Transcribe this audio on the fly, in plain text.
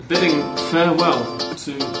Bidding farewell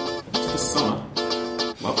to the summer.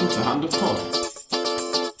 Welcome to Hand of Pod.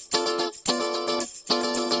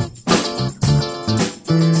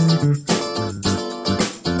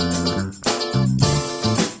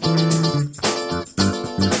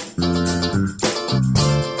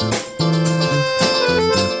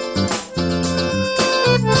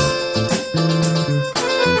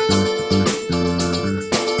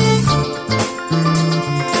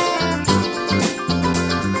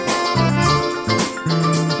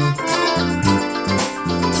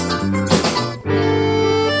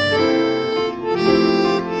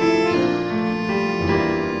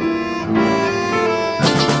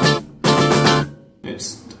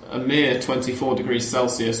 It's a mere 24 degrees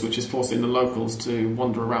Celsius, which is forcing the locals to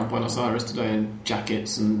wander around Buenos Aires today in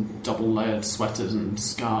jackets and double-layered sweaters and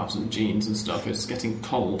scarves and jeans and stuff. It's getting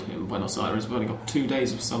cold in Buenos Aires. We've only got 2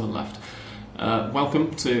 days of summer left.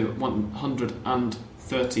 Welcome to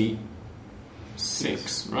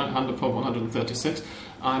 136, right? Hand of Pod 136.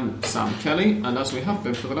 I'm Sam Kelly, and as we have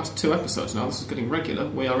been for the last 2 episodes now, this is getting regular.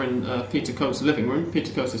 We are in Peter Coates' living room.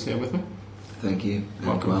 Peter Coates is here with me. Thank you.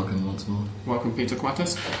 Welcome once more. Welcome, Peter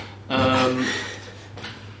Quates.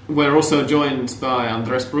 We're also joined by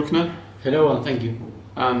Andres Bruckner. Hello, and thank you.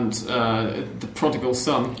 And the prodigal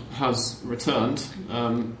son has returned.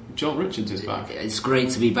 Joel Richards is back. It's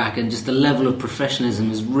great to be back, and just the level of professionalism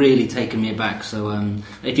has really taken me aback. So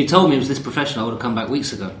if you told me it was this professional, I would have come back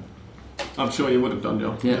weeks ago. I'm sure you would have done,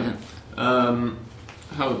 Joel. Yeah.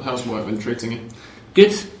 How's work been treating you?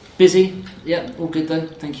 Good. Busy. Yeah, all good though.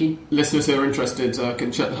 Thank you. Listeners who are interested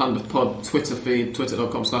can check the Hand of Pod Twitter feed,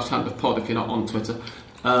 twitter.com/handofpod if you're not on Twitter,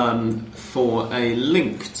 for a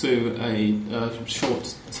link to a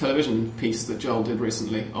short television piece that Joel did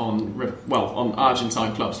recently on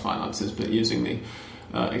Argentine clubs' finances, but using the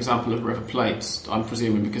example of River Plate, I'm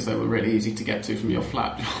presuming because they were really easy to get to from your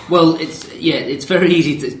flat. Well, it's very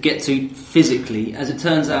easy to get to physically. As it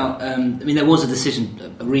turns out, there was a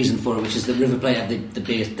reason for it, which is that River Plate have the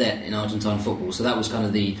biggest debt in Argentine football, so that was kind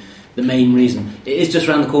of the main reason. It is just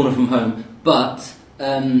around the corner from home, but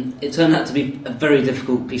it turned out to be a very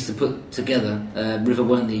difficult piece to put together. River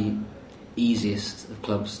weren't the easiest of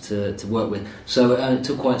clubs to work with, so it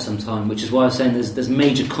took quite some time, which is why I was saying there's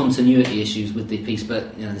major continuity issues with the piece,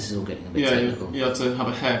 but this is all getting a bit technical. You had to have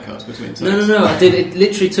a haircut between takes. No, I did. It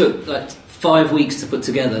literally took like 5 weeks to put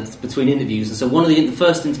together between interviews, and so the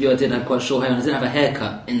first interview I did had quite short hair, and I didn't have a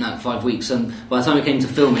haircut in that 5 weeks, and by the time it came to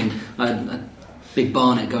filming I had a big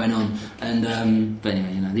barnet going on, and but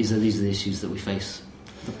anyway, these are the issues that we face.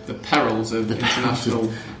 The perils of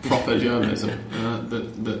international proper journalism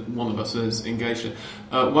that one of us is engaged in.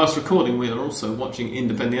 Whilst recording, we are also watching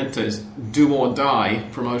Independiente's do or die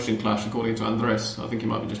promotion clash, according to Andres. I think he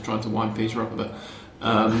might be just trying to wind Peter up a bit.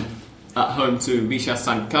 At home to Villa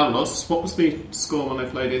San Carlos. What was the score when they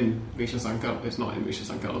played in Villa San Carlos? It's not in Villa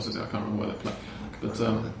San Carlos, is it? I can't remember where they played. But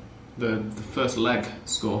the first leg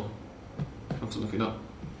score. I have to look it up.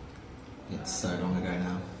 It's so long ago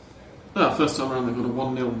now. First time around they got a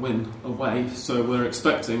 1-0 win away, so we're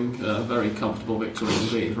expecting a very comfortable victory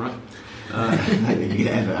indeed, right? I don't think you'd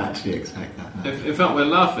ever actually expect that. No. In fact, we're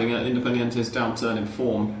laughing at Independiente's downturn in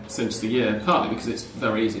form since the year, partly because it's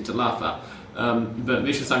very easy to laugh at. But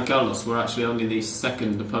Villa San Carlos were actually only the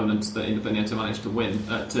second opponents that Independiente managed to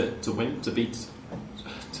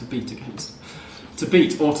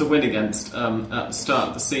beat or to win against at the start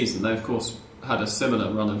of the season. They, of course, had a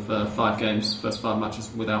similar run of 5 games, first 5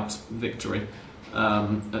 matches without victory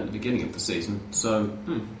at the beginning of the season. So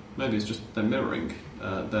maybe it's just they're mirroring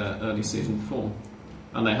their early season form,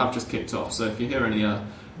 and they have just kicked off. So if you hear any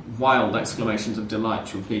wild exclamations of delight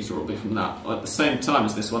from Peter, it'll be from that. At the same time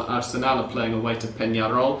as this one, Arsenal are playing away to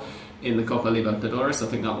Peñarol in the Copa Libertadores. I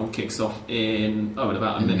think that one kicks off in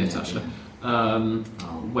about a minute actually.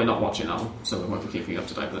 We're not watching that one, so we won't be keeping up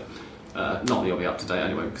to date with it. Not that you'll be up to date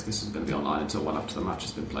anyway, because this is going to be online until well after the match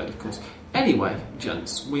has been played, of course. Anyway,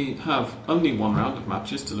 gents, we have only 1 round of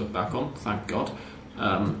matches to look back on, thank God,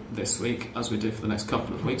 this week, as we do for the next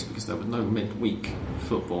couple of weeks, because there was no midweek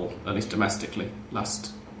football, at least domestically,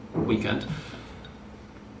 last weekend.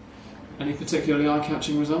 Any particularly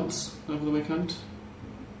eye-catching results over the weekend?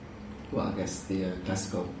 Well, I guess the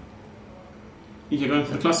Clásico. You're going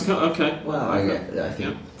for the Clásico? Okay. Well, I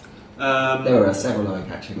think... Yeah. There were several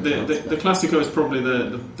eye-catching results. The Clásico is probably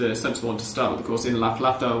the sensible one to start with, of course, in La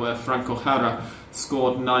Plata, where Franco Jara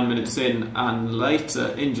scored 9 minutes in and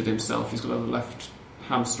later injured himself. He's got a left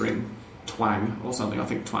hamstring twang or something, I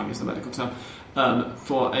think twang is the medical term,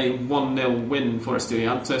 for a 1-0 win for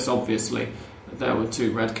Estudiantes. Obviously, There were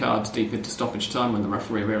 2 red cards deep into stoppage time when the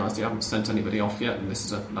referee realised he hadn't sent anybody off yet, and this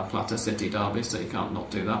is a La Plata City derby, so you can't not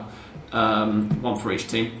do that. 1 for each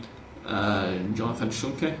team. Jonathan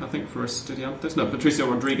Schunke, I think, for Estudiantes. No, Patricio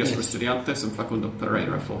Rodriguez for Estudiantes and Facundo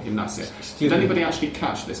Pereira for Gimnasia. Did anybody actually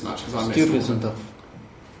catch this match? Because I missed stupid, it. sort of.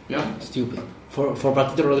 Yeah? Stupid. For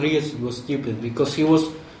Patricio Rodriguez, it was stupid because he was.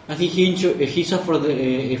 I think he suffered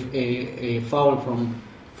a foul from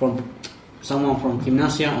someone from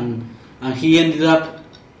Gimnasia, and he ended up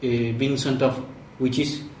being sent off, which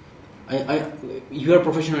is, if you are a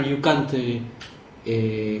professional, you can't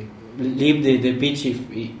leave the pitch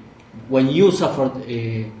when you suffered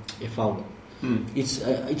a foul. It's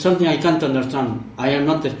something I can't understand. I am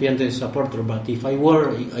not a Estudiantes supporter, but if I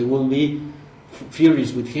were, I would be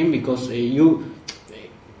furious with him because you,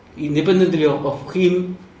 independently of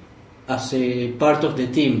him as a part of the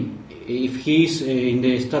team, if he's in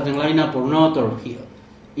the starting lineup or not, or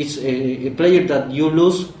it's a player that you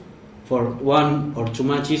lose for 1 or 2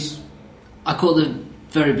 matches. I caught the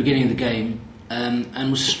very beginning of the game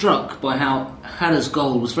and was struck by how Hada's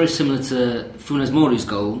goal was very similar to Funes Mori's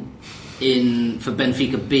goal for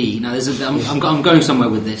Benfica B. Now, I'm going somewhere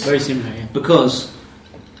with this. Very similar, yeah. Because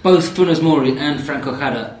both Funes Mori and Franco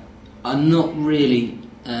Hada are not really,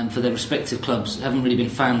 for their respective clubs, haven't really been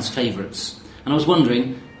fans' favourites. And I was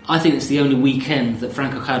wondering, I think it's the only weekend that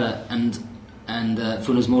Franco Hada and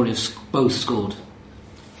Funes Mori have both scored.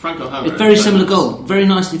 Franco Hada. It's a very similar goal, very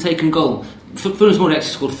nicely taken goal. Funes Mori actually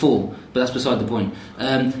scored 4, but that's beside the point.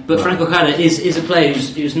 But Franco Hada is a player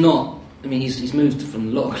who's not. I mean, he's moved from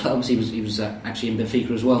a lot of clubs. He was actually in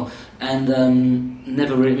Benfica as well, and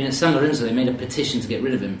never really. I mean, at San Lorenzo they made a petition to get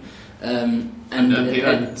rid of him. And he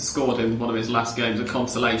then scored in one of his last games of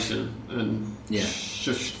consolation and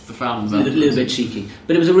shushed the fans. A little bit cheeky,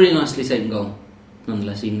 but it was a really nicely taken goal,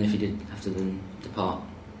 nonetheless. Even if he did have to then depart.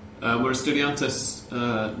 Were Estudiantes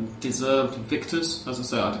deserved victors? As I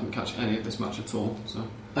say, I didn't catch any of this match at all. So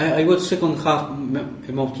I watched second half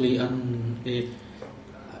mostly, and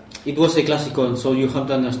it was a Clásico, and so you have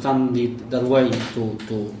to understand it that way.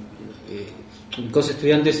 Because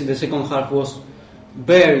Estudiantes in the second half was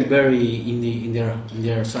very, very in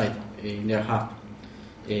their side, in their half,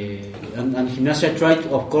 and Gimnasia tried,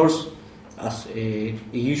 of course, as it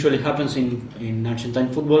usually happens in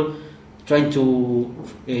Argentine football, trying to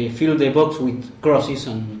fill the box with crosses,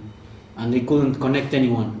 and they couldn't connect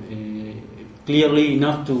anyone clearly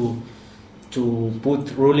enough to put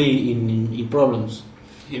Rulli in problems.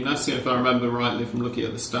 Gimnasia, if I remember rightly from looking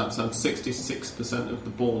at the stats, had 66% of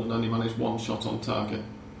the ball and only managed 1 shot on target.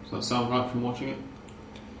 Does that sound right from watching it?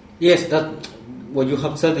 Yes, that what you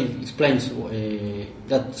have said explains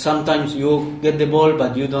that sometimes you get the ball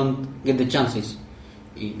but you don't get the chances.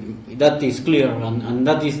 That is clear, and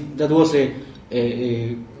that was a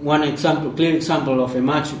clear example of a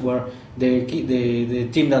match where the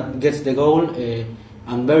team that gets the goal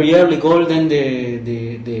and very early goal, then the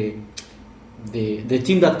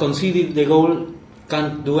team that conceded the goal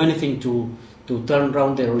can't do anything to turn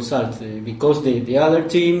around the result because the other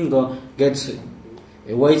team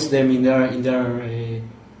waits them in their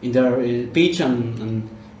pitch and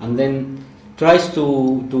then tries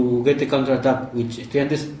to get the counter attack, which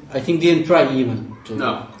Estudiantes I think didn't try even.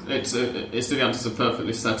 No, Estudiantes are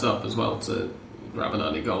perfectly set up as well to grab an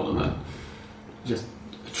early goal and then just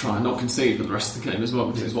try and not concede for the rest of the game as well,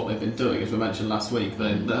 because it's what they've been doing. As we mentioned last week, they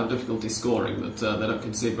have difficulty scoring, but they don't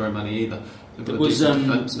concede very many either. They've got a decent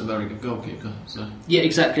defence and a very good goalkeeper. So. Yeah,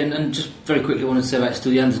 exactly. And just very quickly, I wanted to say about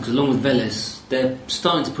Estudiantes, because along with Vélez, they're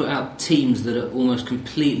starting to put out teams that are almost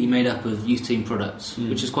completely made up of youth team products,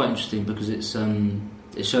 which is quite interesting because it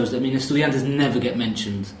shows that. I mean, Estudiantes never get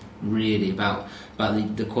mentioned really about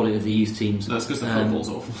the quality of the youth teams. That's because the football's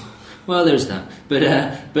awful. Well, there's that, but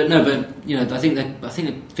you know, I think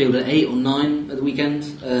they fielded 8 or 9 at the weekend,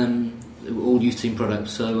 all youth team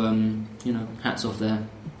products. So you know, hats off there.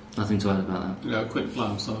 Nothing to add about that. Yeah, quick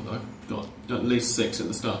glance. I've got at least 6 in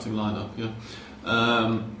the starting lineup. Yeah,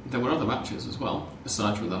 there were other matches as well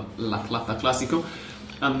aside from the La Plata Clásico,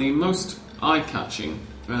 and the most eye-catching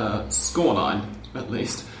scoreline, at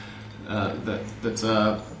least,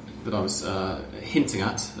 that I was hinting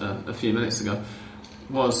at a few minutes ago.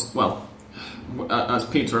 Was, well, as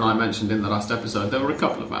Peter and I mentioned in the last episode, there were a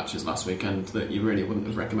couple of matches last weekend that you really wouldn't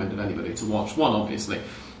have recommended anybody to watch. One, obviously,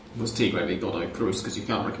 was Tigre v Godoy Cruz, because you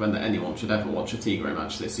can't recommend that anyone should ever watch a Tigre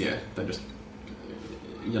match this year.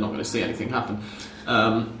 You're not going to see anything happen.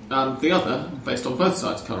 And the other, based on both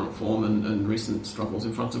sides' current form and recent struggles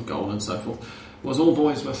in front of goal and so forth, was All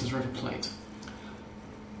Boys versus River Plate.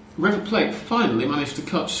 River Plate finally managed to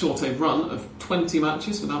cut short a run of 20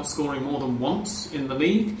 matches without scoring more than once in the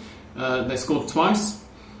league. They scored twice.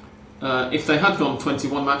 If they had gone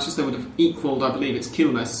 21 matches, they would have equalled, I believe, it's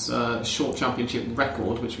Quilmes' short championship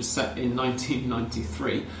record, which was set in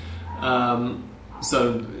 1993.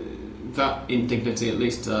 So that indignity at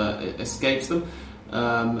least escapes them.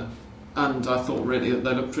 And I thought really that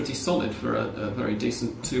they looked pretty solid for a very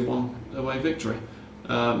decent 2-1 away victory.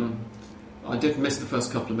 I did miss the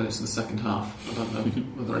first couple of minutes of the second half. I don't know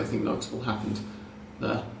whether anything notable happened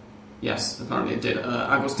there. Yes, apparently it did.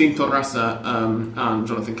 Agustin Torrasa and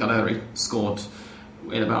Jonathan Caleri scored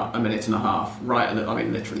in about a minute and a half.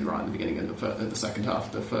 Literally right at the beginning of the second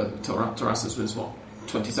half. Torrasa's was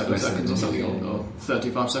 27 seconds or something, or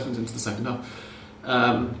 35 seconds into the second half.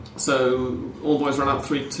 So All Boys ran out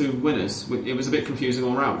 3-2 winners. It was a bit confusing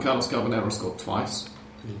all round. Carlos Carbonero scored twice.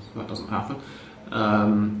 That doesn't happen.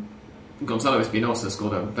 Gonzalo Espinosa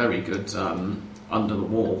scored a very good under the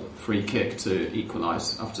wall free kick to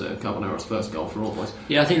equalise after Carbonero's first goal for All Boys.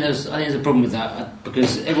 Yeah, I think there's a problem with that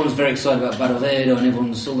because everyone's very excited about Barovero, and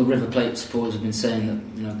all the River Plate supporters have been saying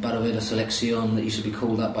that Barovero Selección, that you should be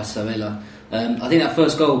called that by Sabella. I think that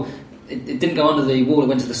first goal, it didn't go under the wall; it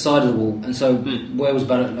went to the side of the wall, and so where was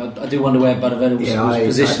Barovero? I do wonder where Barovero was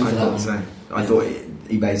positioned for that one. I thought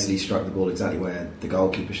he basically struck the ball exactly where the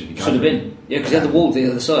goalkeeper should be going. Should have been, because he had the wall to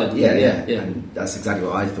the other side. Yeah. And that's exactly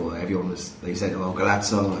what I thought. They said, "Oh,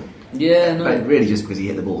 Galazzo." Yeah, no. But really, just because he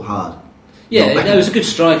hit the ball hard. Yeah, it was a good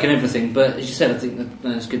strike and everything. But as you said, I think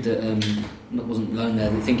that it's good that wasn't alone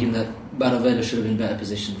there. Thinking that Barovero should have been better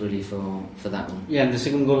positioned really for that one. Yeah, and the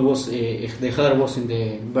second goal was the header was in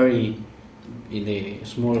the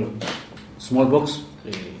small box.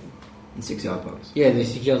 In 6-yard box. Yeah, the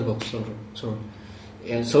 6-yard box. Sorry.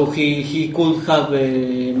 And so he could have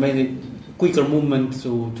made a quicker movement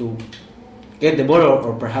to get the ball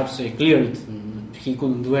or perhaps clear it. He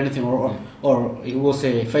couldn't do anything, or it was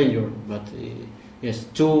a failure. But yes,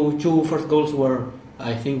 two first goals were,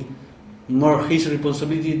 I think, more his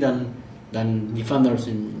responsibility than defenders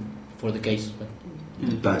for the case.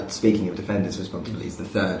 But speaking of defenders' responsibilities, the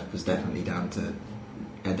third was definitely down to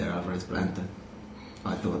Eder Alvarez Balanta.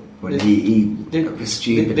 I thought when he was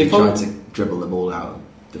stupid, he tried to dribble the ball out of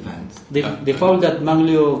defence. The foul that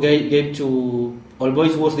Manglio gave to All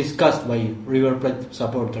Boys was discussed by River Plate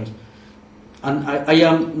supporters, and I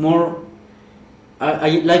am more.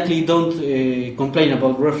 I likely don't complain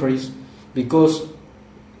about referees because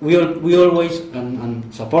we always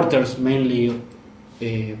and supporters mainly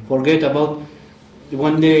forget about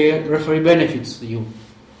when the referee benefits you,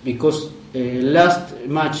 because last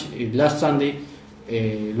Sunday.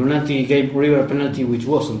 Lunati gave River a penalty which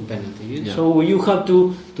wasn't penalty. Yeah. So you have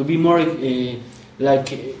to be more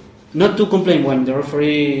not to complain when the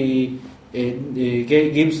referee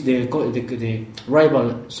gives the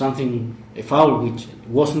rival a foul which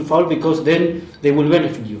wasn't foul, because then they will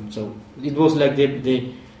benefit you. So it was like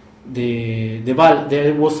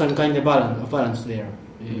there was some kind of balance there.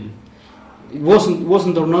 It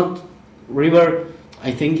wasn't or not. River,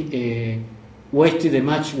 I think. Wasted the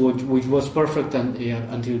match which was perfect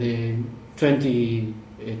until the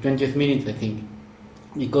 20th minute, I think,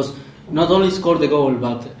 because not only scored the goal,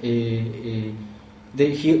 but they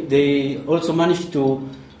also managed to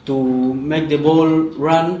make the ball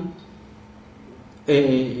run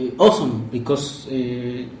awesome, because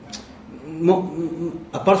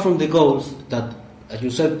apart from the goals that, as you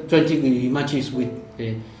said, 20 matches with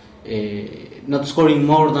not scoring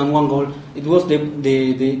more than one goal, it was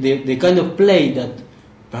the kind of play that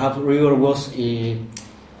perhaps River was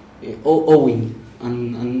owing,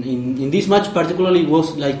 and in this match particularly it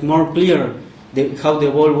was like more clear how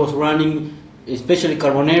the ball was running, especially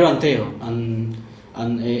Carbonero and Teo, and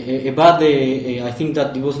I think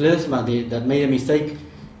that it was Ledesma that made a mistake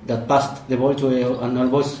that passed the ball to an All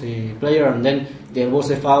Boys player, and then there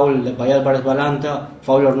was a foul by Alvarez Balanta,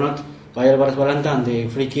 foul or not, by Alvarez Balanta, and the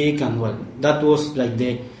free kick, and that was like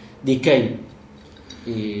the decay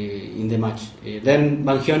in the match. Then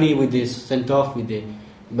Banchioni with this sent off with the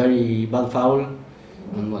very bad foul,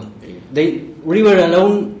 and River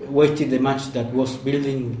alone wasted the match that was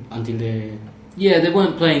building until the. Yeah, they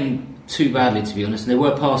weren't playing too badly, to be honest, and they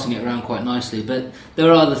were passing it around quite nicely, but there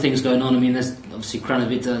are other things going on. I mean, there's obviously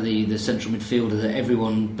Kranovita, the central midfielder that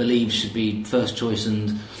everyone believes should be first choice,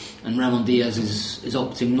 and Ramon Diaz is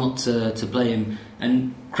opting not to play him,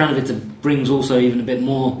 and Kranovita brings also even a bit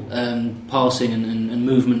more passing and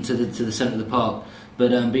movement to the centre of the park,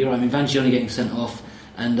 but you're right, I mean, Vanchioni getting sent off,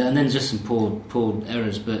 and then just some poor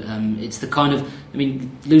errors, but it's the kind of, I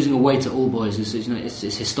mean, losing away to All Boys is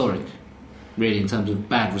it's historic, really, in terms of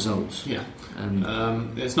bad results. Yeah.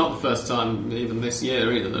 It's not the first time, even this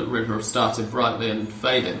year either, that River have started brightly and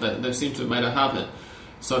faded. They seem to have made a habit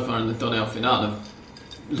so far in the Torneo Final of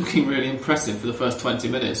looking really impressive for the first 20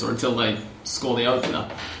 minutes, or until they score the opener,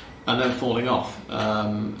 and then falling off.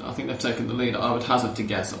 I think they've taken the lead. I would hazard to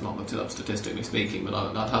guess, I've not looked it up statistically speaking, but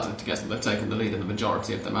I'd hazard to guess that they've taken the lead in the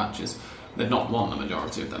majority of their matches. They've not won the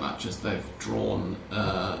majority of their matches. They've drawn.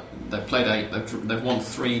 They've played 8. They've won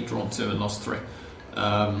 3, drawn 2, and lost 3.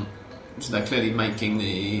 So they're clearly making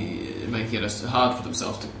it hard for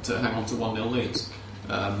themselves to hang on to 1-0 leads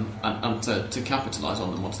and to capitalise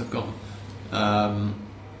on them once they've got them.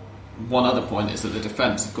 One other point is that the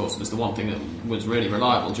defence, of course, was the one thing that was really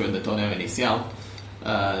reliable during the Torneo Inicial.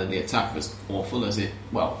 The attack was awful, it's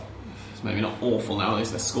maybe not awful now, at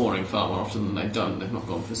least they're scoring far more often than they don't. They've not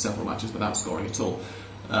gone for several matches without scoring at all.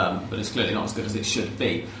 But it's clearly not as good as it should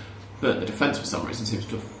be. But the defence, for some reason, seems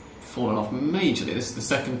to have fallen off majorly. This is the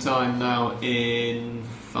second time now in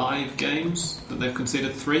 5 games that they've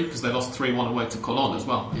conceded 3, because they lost 3-1 away to Colón as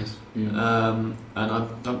well. Yes. And I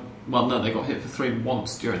don't. Well, no, they got hit for 3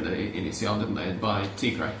 once during the Inicial, didn't they? By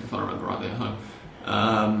Tigre, if I remember rightly, at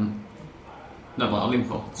home. No, by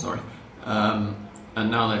Olimpo, sorry. And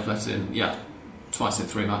now they've let in, twice in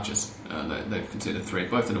 3 matches. They've conceded 3,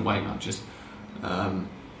 both in away matches.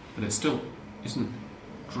 But it still isn't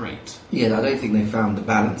great. Yeah, I don't think they've found the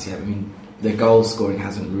balance yet. I mean, their goal scoring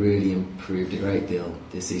hasn't really improved a great deal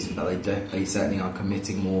this season, but they certainly are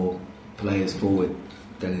committing more players forward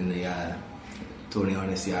than in the Torneo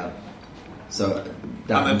Inicial. So and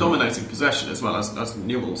they're dominating possession as well as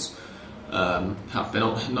Newell's have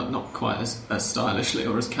been, not quite as stylishly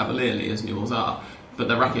or as cavalierly as Newell's are, but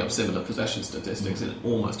they're racking up similar possession statistics in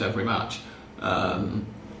almost every match.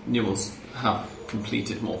 Newell's have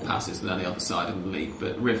completed more passes than any other side in the league,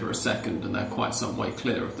 but River are second, and they're quite some way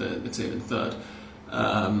clear of the team in third.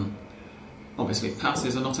 Obviously,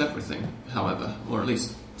 passes are not everything, however, or at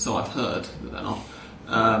least so I've heard that they're not.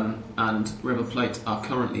 And River Plate are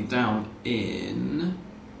currently down in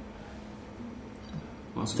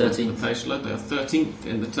 13th. They are 13th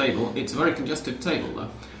in the table. It's a very congested table,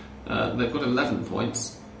 though. They've got 11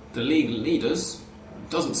 points. The league leaders,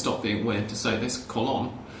 doesn't stop being weird to say this,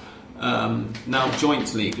 Colón, now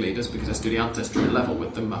joint league leaders, because Estudiantes drew level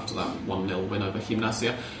with them after that 1-0 win over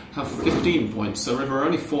Gimnasia, have 15 points. So River are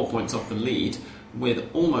only 4 points off the lead, with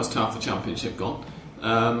almost half the championship gone.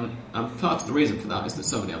 And part of the reason for that is that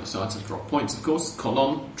so many other sides have dropped points, of course.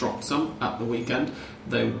 Colón dropped some at the weekend.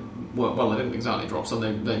 They didn't exactly drop some.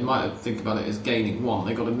 They might think about it as gaining 1.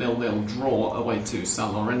 They got a 0-0 draw away to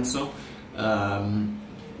San Lorenzo.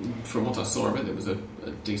 From what I saw of it, it was a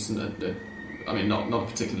decent, not a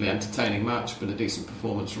particularly entertaining match, but a decent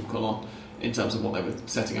performance from Colón in terms of what they were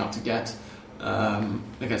setting out to get.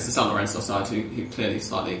 Against the San Lorenzo side, who clearly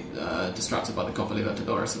slightly distracted by the Copa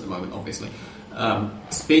Libertadores at the moment, obviously.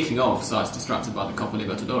 Speaking of sides distracted by the Copa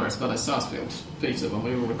Libertadores, Vélez Sarsfield, Peter, when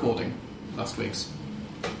we were recording last week's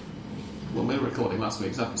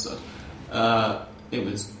episode, it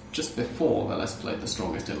was just before Vélez played the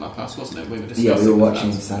strongest in La Paz, wasn't it? We were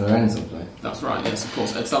watching San Lorenzo play. That's right, yes, of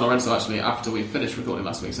course. San Lorenzo, actually, after we finished recording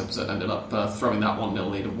last week's episode, ended up throwing that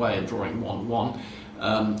 1-0 lead away and drawing 1-1.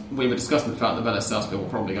 We were discussing the fact that Vélez Sarsfield were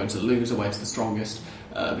probably going to lose away to the strongest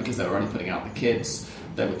because they were only putting out the kids.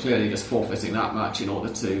 They were clearly just forfeiting that match in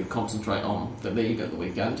order to concentrate on the league at the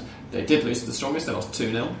weekend. They did lose to the strongest, they lost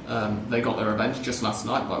 2-0. They got their revenge just last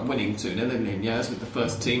night by winning 2-0 in Liniers with the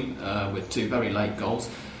first team, with 2 very late goals,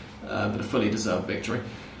 but a fully deserved victory.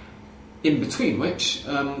 In between which,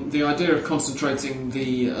 the idea of concentrating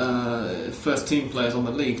the first team players on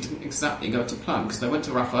the league didn't exactly go to plan, because they went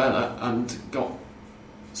to Rafaela and got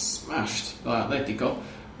smashed by Atletico.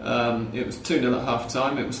 It was 2-0 at half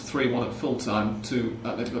time, it was 3-1 at full time to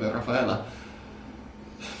Atletico de Rafaela.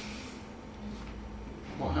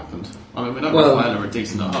 What happened? We know Rafaela are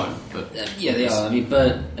decent at home, but yeah, they are. I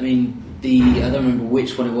don't remember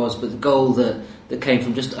which one it was, but the goal that came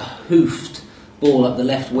from just a hoofed ball up the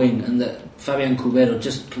left wing, and that Fabian Cubero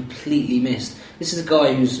just completely missed. This is a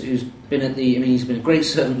guy who's been he's been a great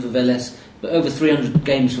servant for Vélez, but over 300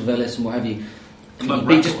 games for Vélez and what have you.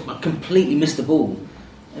 He just completely missed the ball.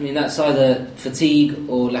 That's either fatigue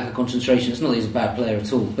or lack of concentration. It's not that he's a bad player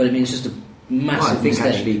at all, but it's just a massive mistake.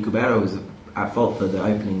 I think actually Cubero was at fault for the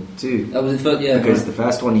opening 2. That was the first, because the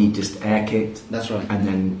first one he just air kicked. That's right. And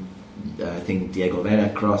then I think Diego Vera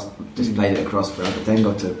just played it across for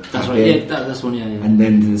Albertengo to. That's right. Yeah, that's one. Yeah. And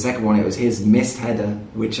then the second one, it was his missed header,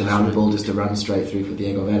 which allowed the ball just to run straight through for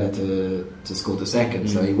Diego Vera to score the second.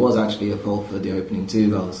 So he was actually at fault for the opening 2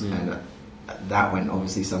 goals, and that went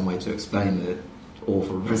obviously some way to explain the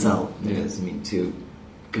awful result. Because 2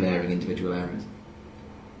 glaring individual errors.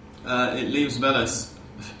 It leaves Vélez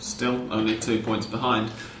still only 2 points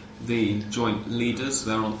behind. the joint leaders.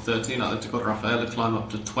 They're on 13. Atletico Rafaela climb up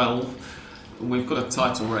to 12. We've got a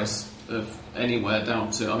title race of anywhere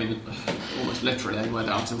down to, almost literally anywhere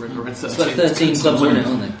down to River in 13. It's like 13 clubs on it,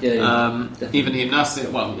 aren't they? Yeah, even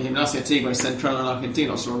Gimnasia Tigre Central and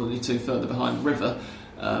Argentinos are only 2 further behind River,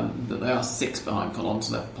 but they are 6 behind Colón,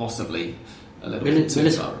 so they're possibly a little bit too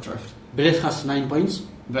far adrift. Vélez has 9 points.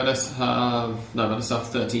 Vélez have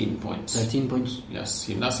 13 points. 13 points. Yes,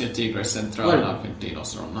 Gimnasia Tigre Central and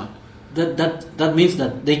Argentinos are on 9. That means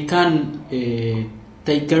that they can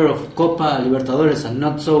take care of Copa Libertadores and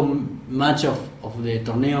not so much of the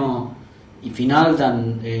torneo final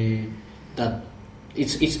than that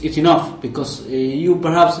it's enough, because you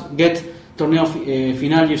perhaps get torneo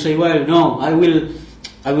final, you say, well, no, I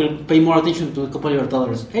will pay more attention to the Copa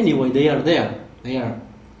Libertadores. Anyway, they are there.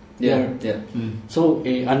 So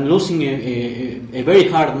and losing a very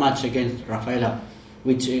hard match against Rafaela,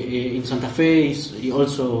 which in Santa Fe is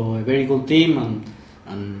also a very good team, and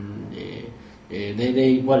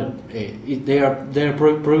they are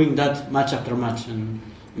proving that match after match. And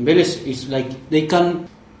Vélez is like, they can,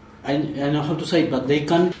 I don't know how to say it, but they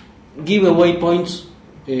can give away points,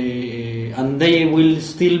 and they will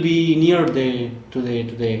still be near to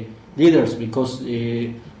the leaders, because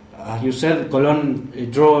as you said,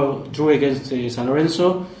 Colón drew against San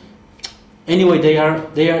Lorenzo. Anyway, they are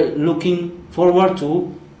looking forward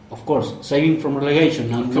to, of course, saving from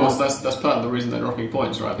relegation. Of course, that's part of the reason they're dropping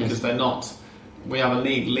points, right? Because they're not. We have a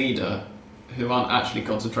league leader who aren't actually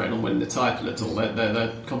concentrating on winning the title at all.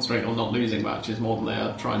 They're concentrating on not losing matches more than they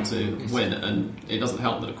are trying to win, and it doesn't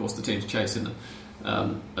help that, of course, the team's chasing them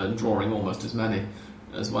and drawing almost as many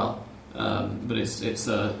as well. But it's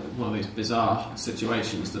one of these bizarre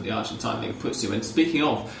situations that the Argentine League puts you in. Speaking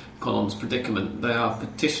of Colón's predicament, they are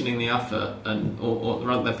petitioning the AFA, or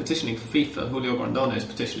rather they're petitioning FIFA. Julio Grondona is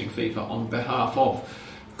petitioning FIFA on behalf of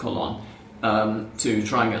Colón to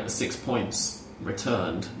try and get the 6 points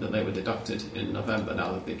returned that they were deducted in November,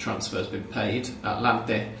 now that the transfer's been paid.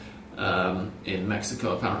 Atlante in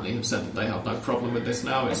Mexico apparently have said that they have no problem with this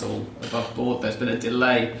now. It's all above board. There's been a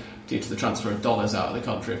delay due to the transfer of dollars out of the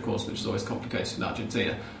country, of course, which is always complicated in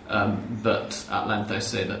Argentina. But Atlante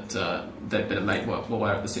say that they've been made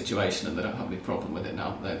aware of the situation and they don't have any problem with it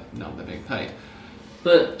now. They're being paid.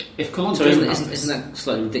 But if Colón isn't that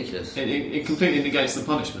slightly ridiculous? It completely negates the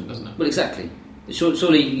punishment, doesn't it? Well, exactly.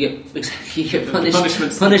 Surely you get punished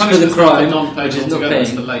for the crime, which is not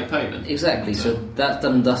paying. The late payment. Exactly. So that's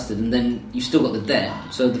done and dusted, and then you've still got the debt.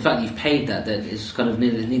 So the fact that you've paid that debt is kind of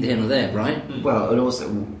neither here nor there, right? Well, and also,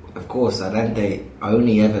 of course, Atlante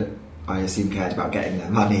only ever, I assume, cared about getting their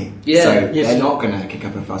money. Yeah. So they're not going to kick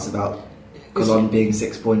up a fuss about Colón being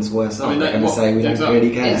 6 points worse off. They're going to say we don't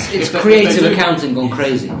really care. It's creative accounting gone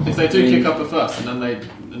crazy. If they do kick up a fuss, and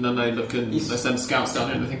then they look and they send scouts down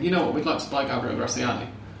here and they think, you know what, we'd like to buy Gabriel Graciani,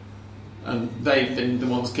 and they've been the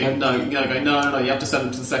ones kicking no, you have to send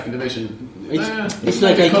them to the second division. It's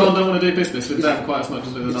like Colón don't want to do business with them quite as much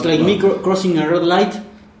as with another. It's like me crossing a red light,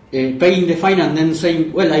 paying the fine, and then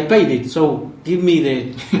saying, well, I paid it, so give me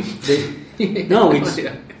the no,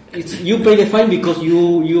 it's you pay the fine because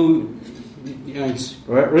you it's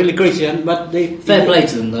really crazy, but they fair play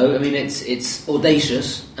to them though. I mean, it's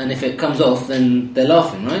audacious, and if it comes off, then they're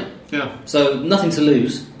laughing, right? Yeah. So nothing to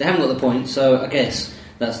lose. They haven't got the point, so I guess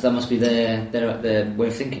that must be their way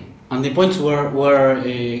of thinking. And the points were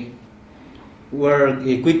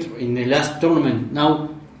quick in the last tournament. Now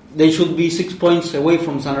they should be 6 points away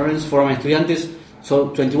from San Lorenzo, from Estudiantes, so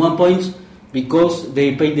 21 points because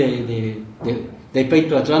they paid they paid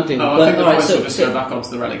to Atlante. I think the points will just go back onto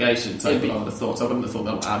the relegation table. I would have thought. I wouldn't have thought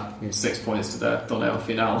they'll add 6 points to their torneo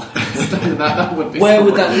final. that would be. Where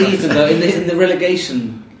would that leave them though? In the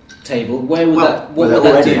relegation table, where would that? What would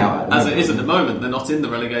that do? As it is at the moment, they're not in the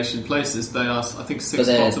relegation places. They are, I think,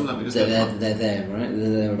 6th bottom. Let me just they're there,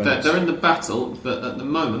 right? They're in the battle, but at the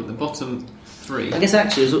moment, the bottom 3. I guess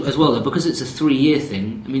actually as well though, because it's a 3-year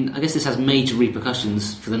thing. I mean, I guess this has major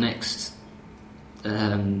repercussions for the next.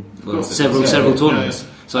 Several tournaments.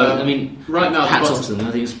 So I mean, right now, hats off to them.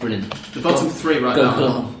 I think it's brilliant. The bottom 3 right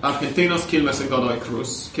now: Argentinos, Quilmes, and Godoy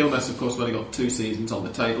Cruz. Quilmes, of course, have only got 2 seasons on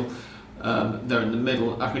the table. They're in the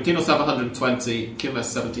middle. Argentinos have 120, Quilmes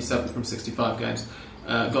 77 from 65 games.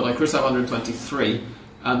 Godoy Cruz have 123,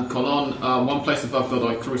 and Colón are 1 place above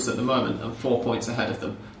Godoy Cruz at the moment and 4 points ahead of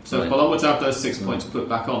them. So if Colón were to have those 6 points put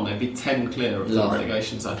back on, they'd be 10 clear of the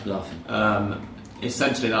relegation zone.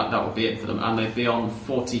 Essentially that would be it for them, and they'd be on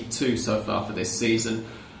 42 so far for this season.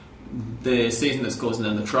 The season that's causing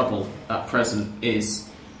them the trouble at present is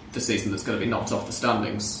the season that's going to be knocked off the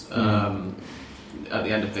standings. at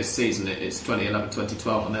the end of this season, it's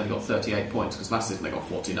 2011-2012, and they've got 38 points, because last season they got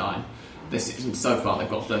 49. This season, so far, they've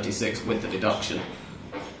got 36 with the deduction.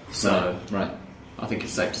 So, right. I think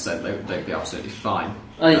it's safe to say that they'd be absolutely fine.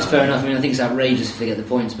 I think it's fair enough. I mean, I think it's outrageous if they get the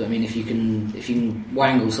points, but I mean, if you can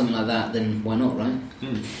wangle something like that, then why not, right?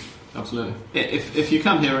 Absolutely. If you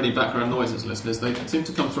can hear any background noises, listeners, they seem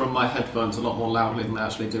to come through on my headphones a lot more loudly than they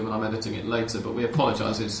actually do when I'm editing it later, but we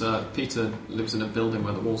apologise. Peter lives in a building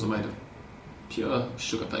where the walls are made of pure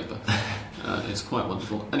sugar paper. It's quite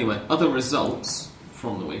wonderful. Anyway, other results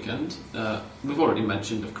from the weekend. We've already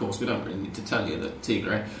mentioned, of course, we don't really need to tell you that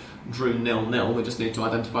Tigre drew 0-0. We just need to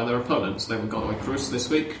identify their opponents. They were Godoy Cruz this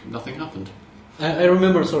week. Nothing happened. I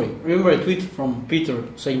remember a tweet from Peter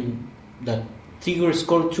saying that Tigre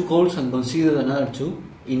scored 2 goals and conceded another 2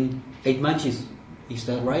 in 8 matches. Is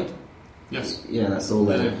that right? Yes. Yeah, that's all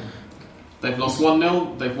they. They've lost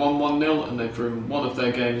 1-0, they've won 1-0, and they've drew one of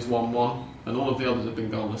their games 1-1, and all of the others have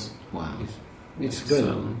been goalless. Wow. It's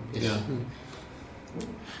good. Yeah.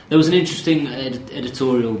 There was an interesting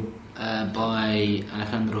editorial by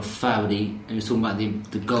Alejandro Fabri, and he was talking about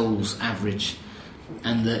the goals average,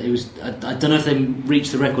 and it was I don't know if they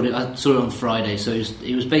reached the record. I saw it on Friday, so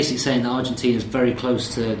it was basically saying that Argentina is very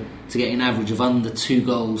close to getting an average of under 2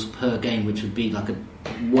 goals per game, which would be like a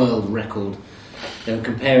world record. They were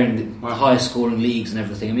comparing the highest scoring leagues and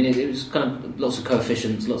everything. I mean, it was kind of lots of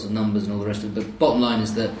coefficients, lots of numbers, and all the rest of it. But bottom line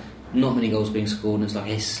is that not many goals being scored, and it's like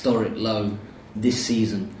a historic low this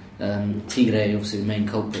season. Tigre, obviously, the main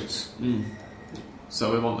culprits.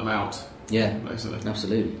 So we want them out. Yeah, basically.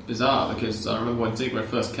 Absolutely. Bizarre, because I remember when Tigre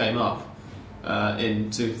first came up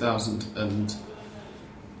in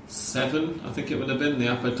 2007, I think it would have been, the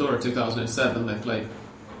Apertura 2007, they played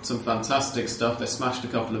some fantastic stuff. They smashed a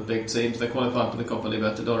couple of big teams. They qualified for the Copa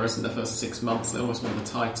Libertadores in their first 6 months. They almost won the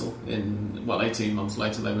title. 18 months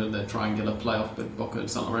later they were in their triangular playoff with Boca and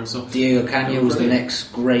San Lorenzo. Diego Caña was the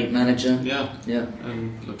next great manager. Yeah.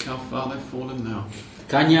 And look how far they've fallen now.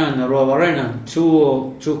 Caña and Arroa Barrena,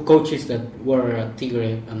 two coaches that were at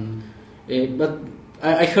Tigre, and but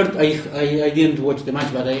I heard I didn't watch the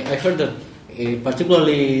match, but I heard that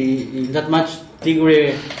particularly in that match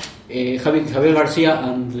Tigre, Javier Garcia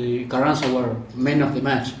and Carranza were men of the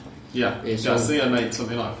match. Yeah, Garcia made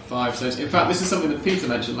something like 5 saves. In fact, this is something that Peter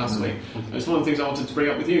mentioned last week. It's one of the things I wanted to bring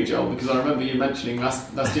up with you, Joel, because I remember you mentioning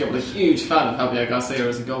last year what a huge fan of Javier Garcia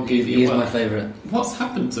as a goalkeeper. He is my favourite. What's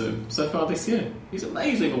happened to him so far this year? He's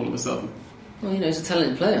amazing all of a sudden. Well, he's a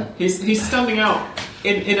talented player. He's standing out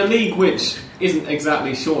in a league which isn't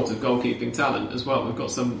exactly short of goalkeeping talent as well. We've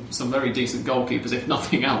got some very decent goalkeepers, if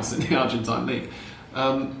nothing else, in the Argentine league.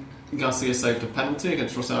 Garcia saved a penalty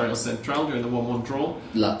against Rosario Central during the 1-1 draw.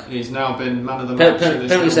 Luck. He's now been man of the match.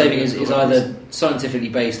 Penalty saving is either scientifically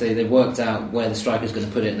based, they've worked out where the striker's going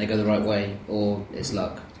to put it and they go the right way, or it's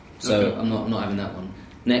luck. So okay. I'm not having that one.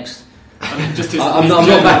 Next. I'm not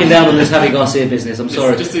backing down on this Javi Garcia business. I'm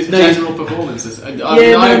sorry. Just his general performances. I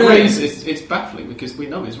agree. It's baffling because we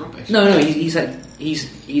know he's rubbish. No. He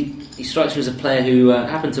strikes me as a player who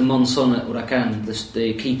happened to Monzon at Huracan,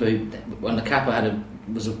 the keeper when the Capa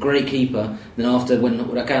was a great keeper. Then after when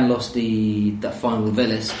Huracan lost that final with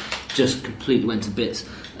Vélez, just completely went to bits.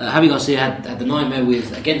 Javi Garcia had the nightmare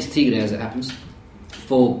against Tigre, as it happens,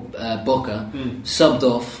 for Boca, subbed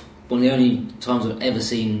off. One of the only times I've ever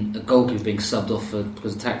seen a goalkeeper being subbed off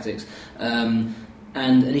because of tactics, and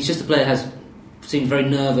he's just a player who has seemed very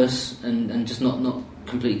nervous and just not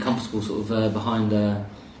completely comfortable sort of behind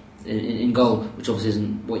in goal, which obviously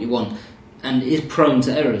isn't what you want, and is prone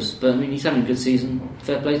to errors. But I mean, he's having a good season.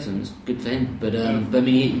 Fair play to him. It's good for him. But I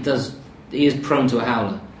mean, he is prone to a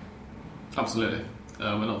howler. Absolutely,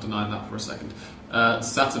 we're not denying that for a second.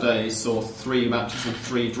 Saturday saw 3 matches and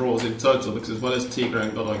 3 draws in total, because as well as Tigre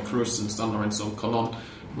and Godoy Cruz and San Lorenzo and Colón,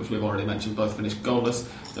 which we've already mentioned, both finished goalless,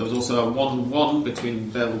 there was also a 1-1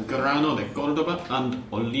 between Belgrano de Córdoba and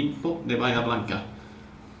Olimpo de Bahía Blanca,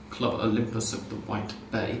 Club Olympus of the White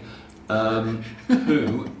Bay,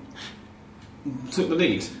 who took the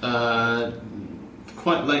lead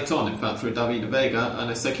quite late on, in fact, through David Vega, and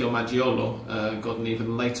Ezequiel Maggiolo got an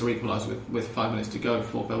even later equaliser with 5 minutes to go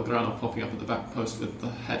before Belgrano popping up at the back post with the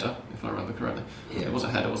header, if I remember correctly. Yeah. It was a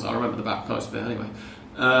header, wasn't it? I remember the back post, but anyway.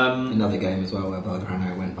 Another game as well where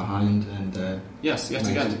Belgrano went behind and yes, yet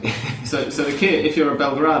again. So the key, if you're a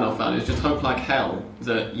Belgrano fan, is just hope like hell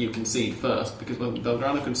that you concede first, because when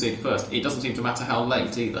Belgrano concede first, it doesn't seem to matter how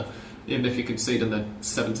late either. Even if you concede in the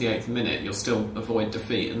 78th minute, you'll still avoid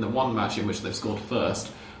defeat. And the one match in which they've scored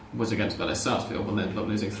first was against Vélez Sarsfield, when they ended up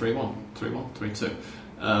losing 3-1, 3-2.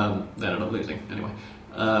 They ended up losing anyway.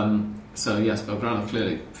 So yes, Belgrano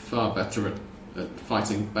clearly far better at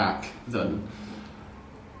fighting back than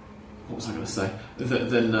what was I going to say?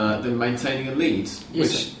 Than maintaining a lead,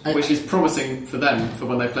 Yes, which is promising for them for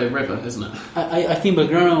when they play River, isn't it? I think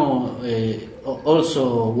Belgrano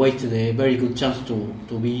also waited a very good chance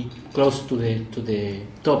to be close to the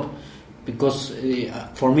top, because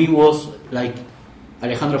for me was like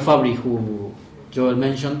Alejandro Fabri, who Joel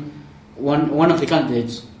mentioned, one of the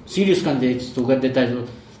candidates, serious candidates to get the title.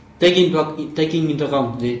 Taking into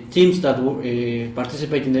account the teams that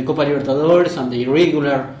participate in the Copa Libertadores and the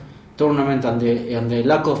irregular tournament and the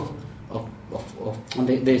lack of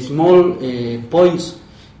the small points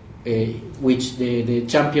which the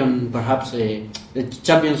champion perhaps the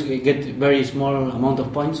champions get very small amount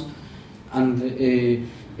of points, and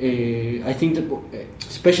I think that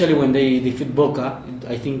especially when they defeat Boca,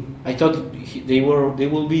 I thought they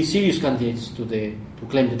will be serious candidates to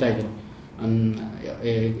claim the title. And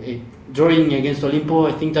drawing against Olimpo,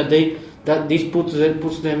 I think that this puts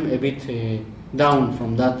them a bit down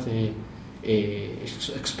from that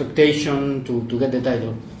expectation to get the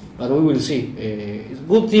title. But we will see. It's a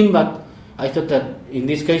good team, but I thought that in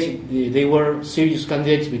this case they were serious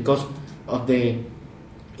candidates because of the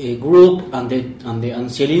group and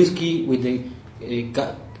Zielinski with the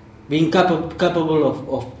being capable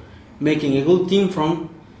of making a good team from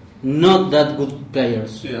not that good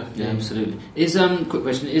players. Yeah, absolutely. Quick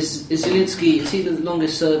question: Is Zielinski, is he the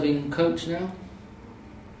longest serving coach now?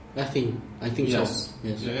 I think yes. so.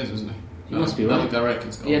 Yes. Yeah, he is, isn't he? He must be right.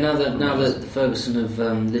 Yeah, now that Ferguson of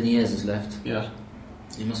Liniers has left. Yeah,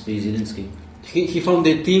 he must be Zielinski. He found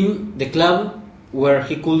the club where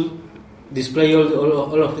he could display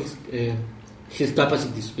all of his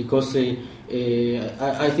capacities, because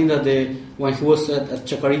I think that when he was at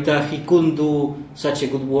Chacarita he couldn't do such a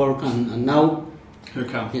good work, and now who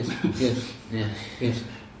can? Yes. Yes.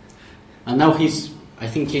 And now I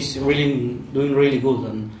think he's really doing really good,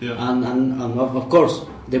 and of course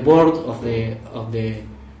the board of the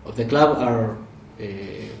club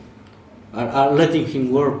are letting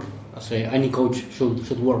him work as any coach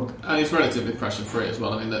should work. And he's relatively pressure free as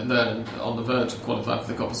well. I mean, they're on the verge of qualifying for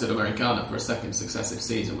the Copa Sudamericana for a second successive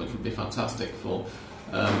season, which would be fantastic for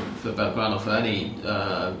Belgrano, for any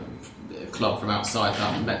club from outside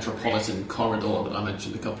that metropolitan corridor that I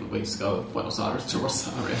mentioned a couple of weeks ago, of Buenos Aires to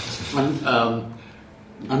Rosario.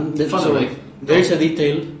 There is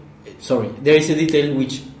a detail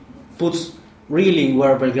which puts really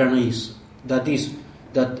where Belgrano is. That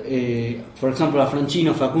for example,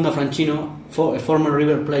 Facundo Francino, a former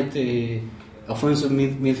River Plate offensive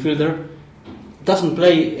midfielder, doesn't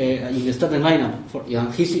play in the starting lineup.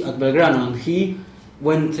 He's at Belgrano, and he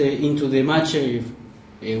went into the match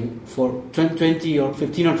for 20 or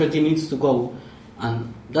 15 or 20 minutes to go,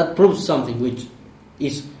 and that proves something, which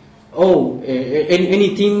is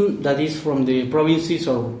any team that is from the provinces,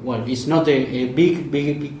 or it's not a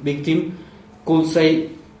big team, could say,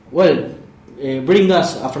 bring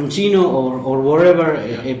us a Francino or whatever,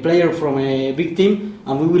 a player from a big team,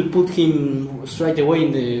 and we will put him straight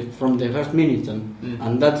away from the first minute,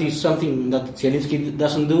 and that is something that Zielinski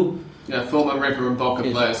doesn't do. Yeah, former River and Boca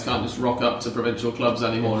players can't just rock up to provincial clubs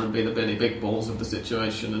anymore and be the Billy Big Balls of the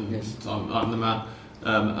situation, and I'm the man,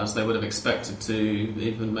 as they would have expected to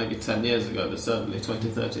even maybe 10 years ago, but certainly 20,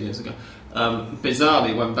 30 years ago.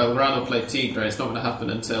 Bizarrely, when Belgrano played Tigre, it's not going to happen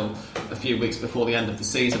until a few weeks before the end of the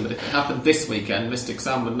season, but if it happened this weekend, Mystic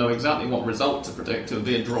Sam would know exactly what result to predict. It would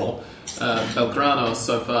be a draw. Belgrano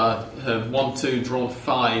so far have won 2, drawn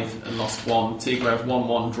 5 and lost 1. Tigre have won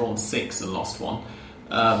 1, drawn 6 and lost 1.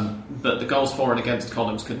 But the goals for and against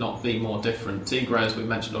columns could not be more different. Tigre, as we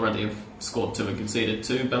mentioned already, have scored 2 and conceded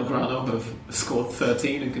 2. Belgrano have scored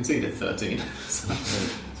 13 and conceded 13. So,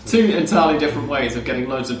 2 entirely different ways of getting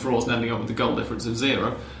loads of draws and ending up with a goal difference of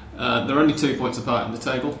 0. They're only 2 points apart in the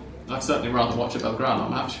table. I'd certainly rather watch a Belgrano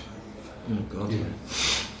match. Oh God, yeah.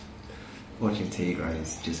 Watching Tigre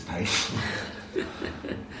is just painful.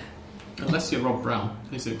 Unless you're Rob Brown,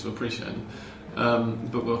 he seems to appreciate it.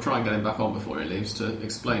 But we'll try and get him back on before he leaves to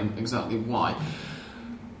explain exactly why.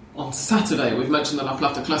 On Saturday, we've mentioned the La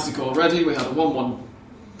Plata Clásico already. We had a 1-1.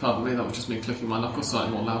 Pardon me, that was just me clicking my knuckles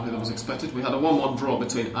slightly more loudly than was expected. We had a 1-1 draw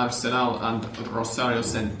between Arsenal and Rosario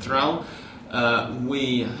Central.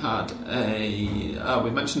 We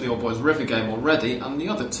mentioned the All Boys River game already, and the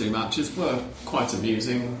other 2 matches were quite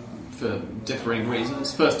amusing for differing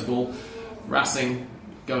reasons. First of all, Racing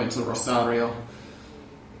going to Rosario,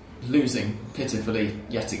 losing pitifully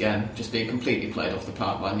yet again, just being completely played off the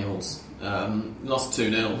park by Newell's. Lost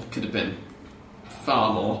 2-0, could have been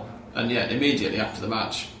far more, and yet immediately after the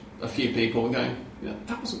match a few people were going,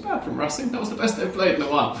 that wasn't bad from Racing, that was the best they've played in a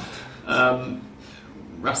while.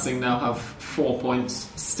 Racing now have 4 points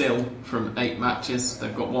still from 8 matches.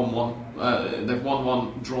 They've got 1-1. They've won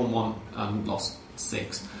 1, drawn 1, and lost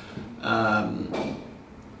 6.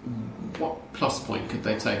 What plus point could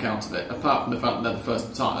they take out of it, apart from the fact that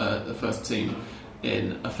they're the first team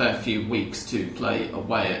in a fair few weeks to play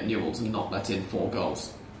away at Newell's and not let in 4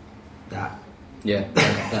 goals? That. Yeah,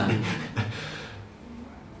 that.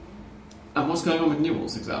 And what's going on with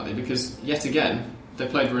Newell's exactly? Because yet again, they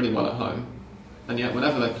played really well at home, and yet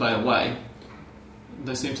whenever they play away,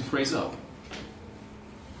 they seem to freeze up.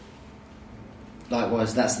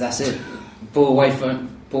 Likewise, that's it. Ball away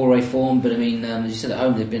form, but I mean, as you said, at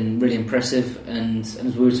home they've been really impressive, and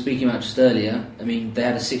as we were speaking about just earlier, I mean, they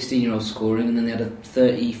had a 16-year-old scoring, and then they had a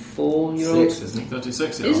 34-year-old.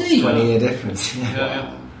 36-year-old. Is he? 20-year difference.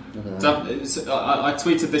 Yeah. I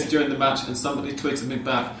tweeted this during the match, and somebody tweeted me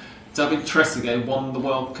back. David Trezeguet won the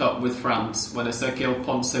World Cup with France when Ezequiel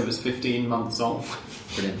Ponce was 15 months old.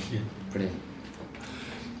 Brilliant. Yeah. Brilliant.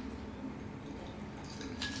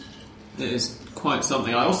 It is quite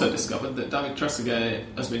something. I also discovered that David Trezeguet,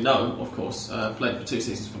 as we know, of course, played for 2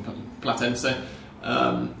 seasons for Platense,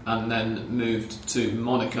 and then moved to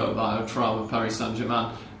Monaco via a trial with Paris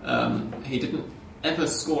Saint-Germain. He didn't ever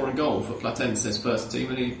score a goal for Platense's first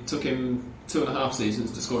team, and he took him 2.5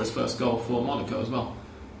 seasons to score his first goal for Monaco as well.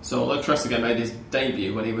 So although Trezeguet made his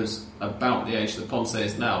debut when he was about the age that Ponce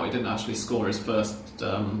is now, he didn't actually score his first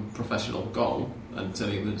professional goal until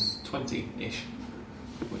he was 20-ish,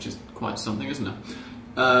 which is quite something, isn't it?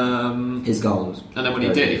 His goal was... And then when he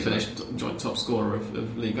did, he finished joint top scorer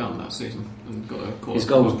of Ligue 1 that season and got a his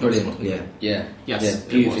goal was brilliant. Yeah. Yes, yeah,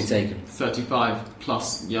 beautifully taken.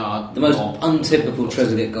 35+ yard. The most untypical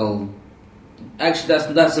Trezeguet goal.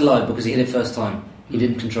 Actually, that's a lie, because he hit it first time. He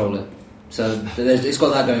didn't control it. So it's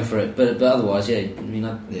got that going for it, but otherwise, I mean,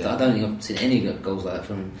 I don't think I've seen any goals like that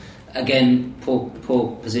from him. Again, poor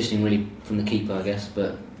positioning really from the keeper, I guess,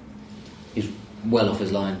 but he's well off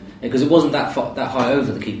his line, because it wasn't that high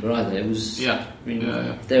over the keeper either. It was there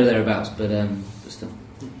or thereabouts, but still.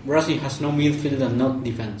 Racing has no midfield and no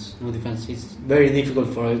defense. It's very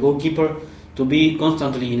difficult for a goalkeeper to be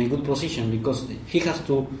constantly in a good position, because he has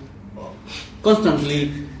to constantly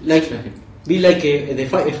be like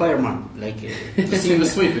a fireman, the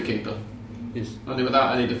sweeper keeper. Yes. Only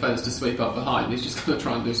without any defence to sweep up behind, he's just going to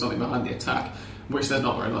try and do something behind the attack, which there's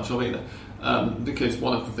not very much of either. Because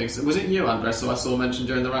one of the things, was it you, Andres, so I saw mentioned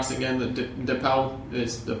during the Racing game that De Paul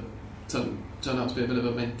turned out to be a bit of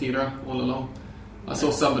a mentira all along. I saw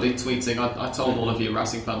somebody tweeting, I told all of you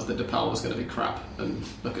Racing fans that De Paul was going to be crap, and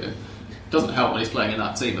look at him. Doesn't help when he's playing in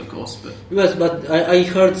that team, of course. But yes, but I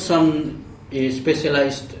heard some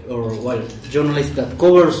specialized journalist that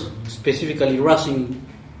covers specifically Racing,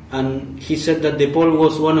 and he said that De Paul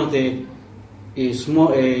was one of the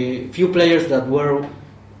few players that were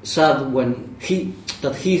sad when he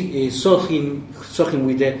saw him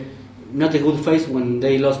with not a good face when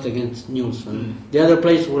they lost against Newell's, and the other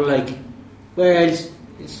players were like, well, this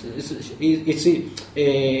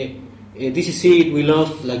is it, we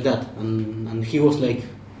lost, like that, and he was like,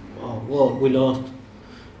 oh well, we lost,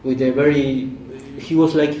 with he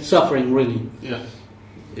was like suffering really. Yeah.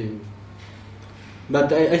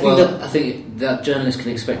 But I think that journalists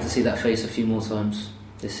can expect to see that face a few more times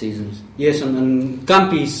this season. Yes, and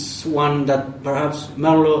Campi is one that perhaps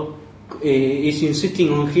Merlo is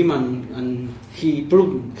insisting on him, and he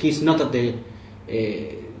proved he's not at the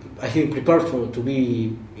I think prepared to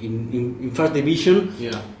be in first division.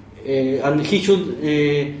 Yeah. And he should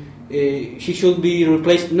be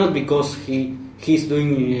replaced, not because he's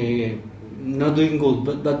doing not doing good,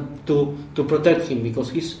 but to protect him, because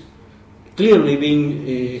he's clearly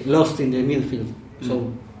being lost in the midfield.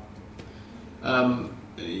 So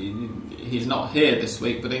he's not here this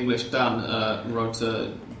week, but English Dan wrote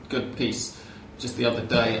a good piece just the other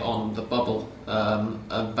day on the bubble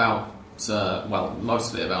about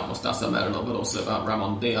mostly about Mostaza Merlo, but also about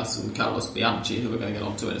Ramon Diaz and Carlos Bianchi, who we're going to get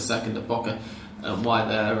onto in a second at Boca, and why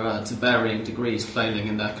they're to varying degrees failing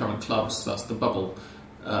in their current clubs. That's the bubble.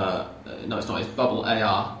 No, it's not. It's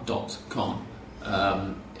bubblear.com.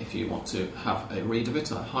 If you want to have a read of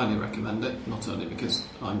it, I highly recommend it. Not only because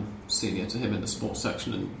I'm senior to him in the sports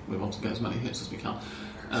section and we want to get as many hits as we can,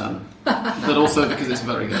 but also because it's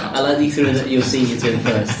very good. I like you threw your senior to him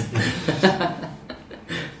first.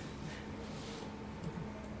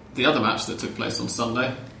 The other match that took place on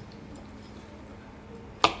Sunday.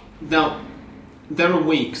 Now, there are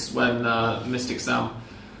weeks when Mystic Sam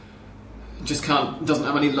just doesn't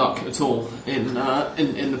have any luck at all in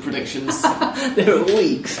the predictions. There are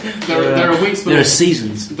weeks. There are weeks. There are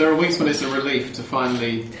seasons. There are weeks when it's a relief to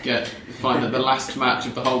finally find that the last match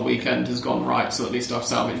of the whole weekend has gone right. So at least I've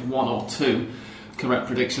salvaged 1 or 2 correct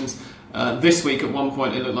predictions. This week, at one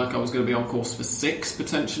point, it looked like I was going to be on course for 6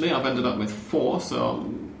 potentially. I've ended up with 4, so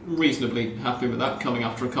I'm reasonably happy with that. Coming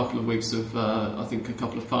after a couple of weeks of, I think, a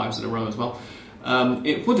couple of 5s in a row as well.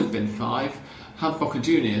 It would have been 5. Had Boca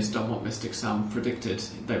Juniors done what Mystic Sam predicted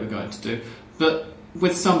they were going to do. But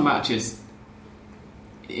with some matches,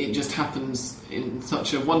 it just happens in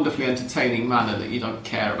such a wonderfully entertaining manner that you don't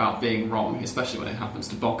care about being wrong, especially when it happens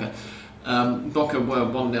to Boca. Boca were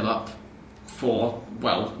 1-0 up for,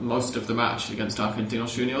 most of the match against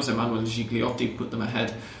Argentinos Juniors. Emanuel Gigliotti put them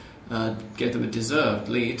ahead, gave them a deserved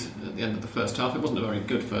lead at the end of the first half. It wasn't a very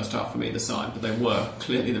good first half from either side, but they were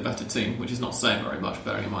clearly the better team, which is not saying very much,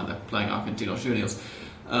 bearing in mind they're playing Argentinos Juniors.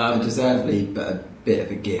 Deservedly, but a bit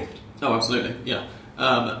of a gift. Oh, absolutely, yeah.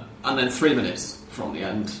 And then 3 minutes from the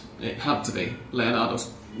end, it had to be Leonardo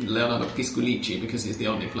Pisculici, because he's the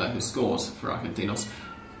only player who scores for Argentinos.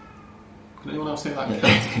 Can anyone else say that?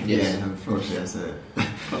 Yes. Yeah, unfortunately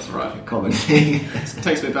That's right. a common thing. It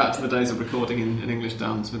takes me back to the days of recording in English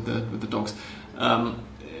downs with the dogs.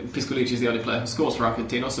 Pisculici is the only player who scores for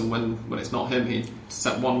Argentinos, and when it's not him, he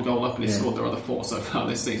set 1 goal up and he scored their other 4 so far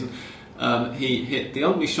this season. He hit the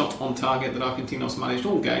only shot on target that Argentinos managed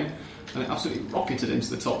all game, and it absolutely rocketed into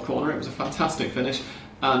the top corner. It was a fantastic finish,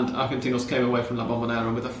 and Argentinos came away from La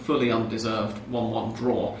Bombonera with a fully undeserved 1-1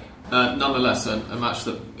 draw. Nonetheless, a match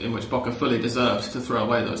in which Boca fully deserved to throw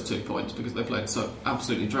away those 2 points, because they played so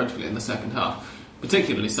absolutely dreadfully in the second half,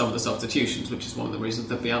 particularly some of the substitutions, which is one of the reasons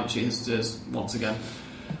that Bianchi has once again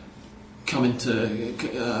come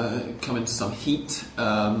into some heat.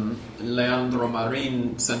 Leandro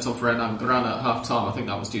Marin sent off Renan Grana at half time. I think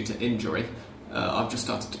that was due to injury. I've just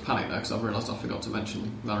started to panic there because I've realised I forgot to mention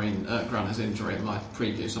Marin Grana's injury in my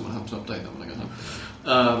preview, so I'm going to have to update that when I get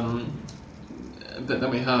home. But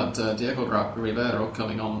then we had Diego Rivero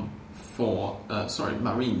coming on for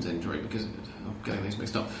Marin's injury, because I'm getting these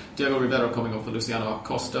mixed up. Diego Rivero coming on for Luciano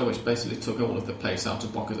Acosta, which basically took all of the pace out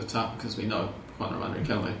of Boca's attack, because we know Juan Román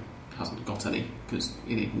Riquelme hasn't got any, because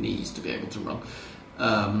you need knees to be able to run.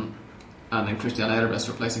 And then Cristian Herbes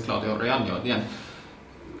replacing Claudio Riaño at the end.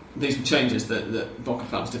 These were changes that Boca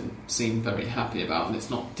fans didn't seem very happy about, and it's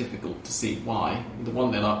not difficult to see why. The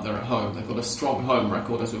 1-0 up, they're at home. They've got a strong home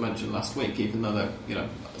record, as we mentioned last week, even though they're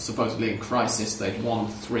supposedly in crisis. They'd won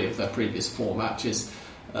 3 of their previous 4 matches,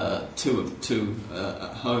 2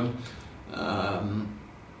 at home,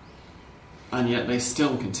 and yet they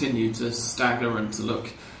still continue to stagger and to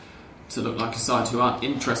look like a side who aren't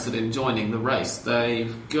interested in joining the race.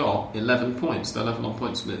 They've got 11 points. They're level on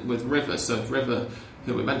points with River. So if River,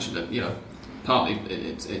 who we mentioned, partly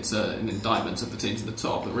it's an indictment of the teams at the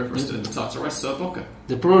top, but River is still in the title race, so Boca.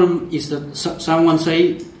 The problem is that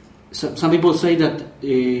some people say that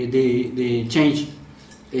the change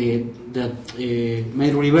that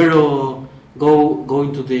made Rivero go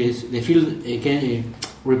into the field again,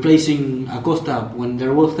 replacing Acosta when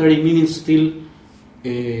there was 30 minutes still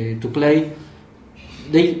to play.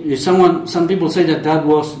 Some people say that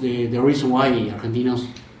was the reason why Argentinos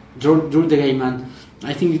drew the game, and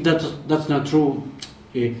I think that's not true.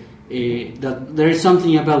 That there is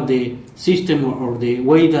something about the system or the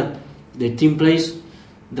way that the team plays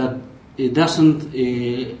that it doesn't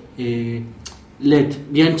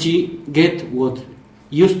let Bianchi get what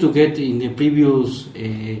used to get in the previous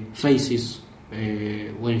phases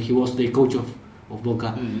when he was the coach of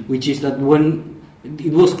Boca, which is that when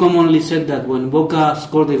it was commonly said that when Boca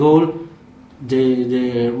scored the goal,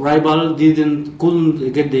 the rival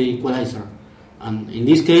couldn't get the equalizer. And in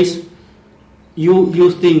this case,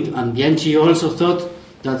 you think, and Bianchi also thought,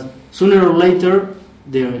 that sooner or later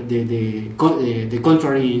the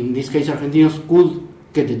contrary, in this case Argentinos, could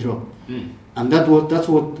get the draw, and that's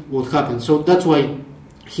what happened. So that's why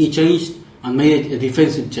he changed and made a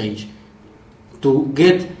defensive change to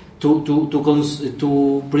get to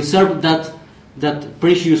preserve that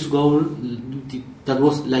precious goal that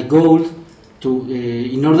was like gold,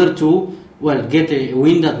 in order to get a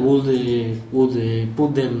win that would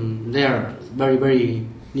put them there very, very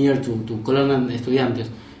near to Colón and Estudiantes.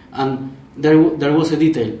 And there was a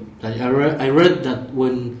detail that I read that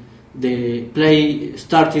when the play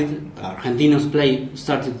started, Argentinos play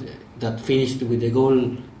started, that finished with the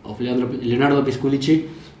goal of Leonardo Pisculici,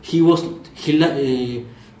 he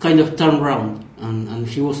kind of turned around and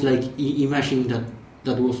he was like imagining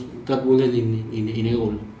that would end in a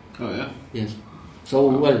goal. Oh yeah. Yes.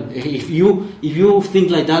 So if you think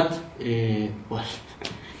like that,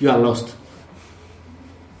 you are lost.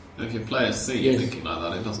 If your players see you thinking like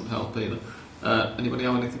that, it doesn't help either. Anybody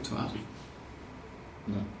have anything to add?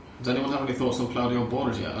 No. Does anyone have any thoughts on Claudio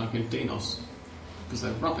Borgia and Argentinos? Because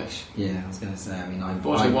they're rubbish. Yeah, I was going to say. I mean,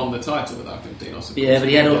 Borgia won the title with Argentinos. Yeah, but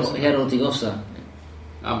he had Ortigosa.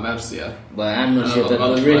 And Murcia. Well, and Murcia,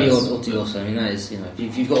 but really Ortigosa. I mean, that is,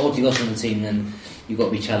 if you've got Ortigosa on the team, then you've got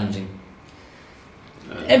to be challenging.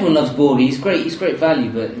 Everyone loves Borgia. He's great. He's great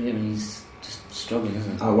value, but he's just struggling,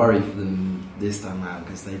 isn't he? I worry for them this time round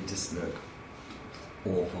because they just look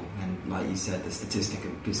awful. And like you said, the statistic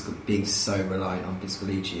of being so reliant on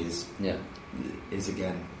Piscolici is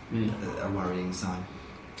again a worrying sign.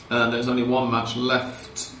 There's only one match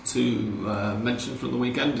left to mention from the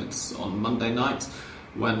weekend. It's on Monday night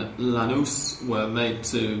when Lanús were made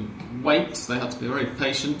to wait. They had to be very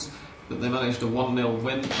patient, but they managed a 1-0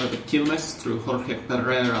 win over Quilmes through Jorge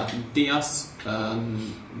Pereira Diaz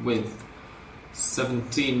with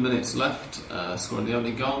 17 minutes left, scored the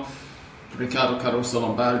only goal. Ricardo Caruso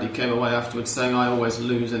Lombardi came away afterwards saying, "I always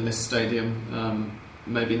lose in this stadium.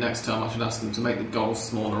 Maybe next time I should ask them to make the goals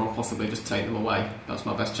smaller or possibly just take them away. That's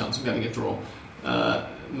my best chance of getting a draw."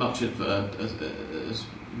 Much of as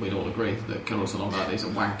we'd all agree that Caruso Lombardi is a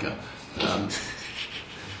wanker.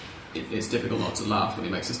 It's difficult not to laugh when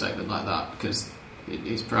he makes a statement like that because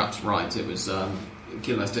he's perhaps right. It was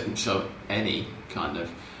Quilmes didn't show any kind of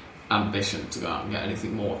ambition to go out and get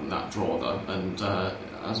anything more than that draw though, and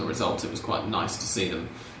as a result it was quite nice to see them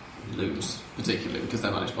lose, particularly because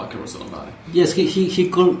they're managed by Caruso Lombardi. Yes, he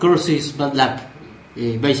curses bad luck,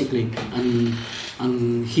 basically,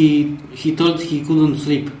 and he told he couldn't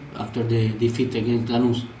sleep after the defeat against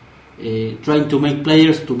Lanús, trying to make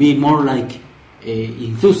players to be more like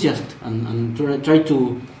enthusiasts and try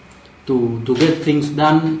to get things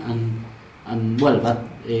done and well, but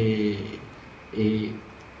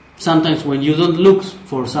sometimes when you don't look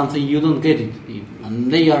for something, you don't get it,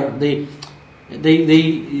 and they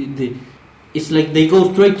it's like they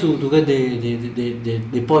go straight to get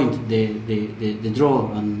the point, the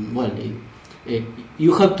draw, and well,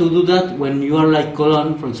 you have to do that when you are like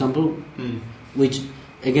Colón, for example, which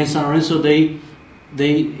against San Lorenzo they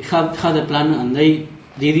have had a plan and they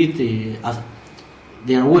did it as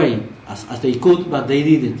their way as they could, but they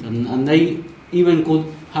did it, and they even could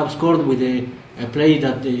have scored with a play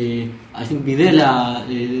that I think Videla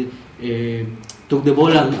took the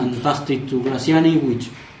ball and passed it to Graciani,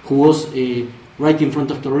 who was right in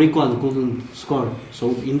front of Torrico and couldn't score. So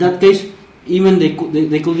in that case, even they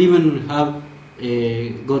could even have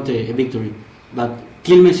got a victory. But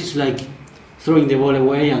Quilmes is like throwing the ball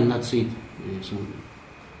away and that's it. So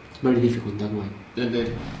it's very difficult that way.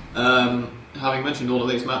 Indeed. Having mentioned all of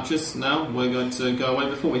these matches, now we're going to go away.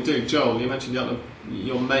 Before we do, Joel, you mentioned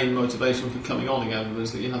your main motivation for coming on again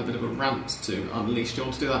was that you had a bit of a rant to unleash. Do you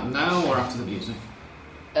want to do that now or after the music?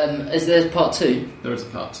 Is there part 2? There is a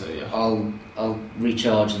part 2, yeah. I'll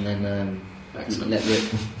recharge and then let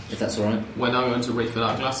rip, if that's all right. We're now going to refill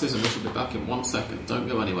our glasses and we shall be back in 1 second. Don't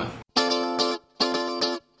go anywhere.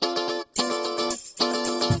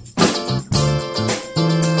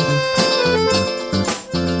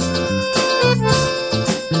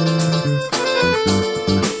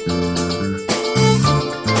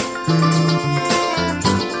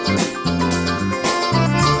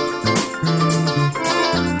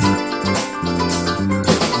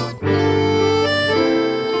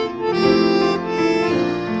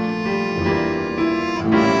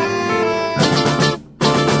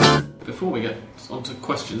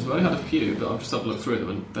 Questions. We only had a few, but I've just had a look through them,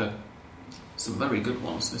 and they're some very good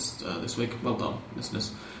ones this week. Well done,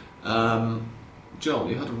 listeners. Joel,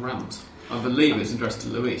 you had a rant. I believe it's addressed to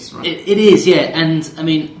Luis, right? It is, yeah. And I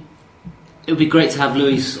mean, it would be great to have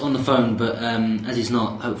Luis on the phone, but as he's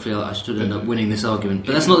not, hopefully I should end up winning this argument.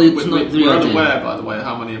 But that's not the idea. We're unaware, by the way,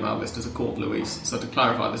 how many of our listeners are called Luis. So to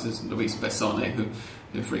clarify, this is Luis Bessone,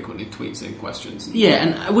 who frequently tweets in questions. Yeah,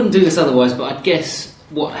 and I wouldn't do this otherwise, but I'd guess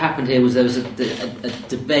what happened here was there was a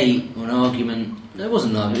debate or an argument. No, it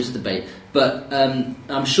wasn't an argument, it was a debate. But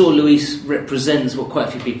I'm sure Luis represents what quite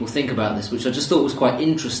a few people think about this, which I just thought was quite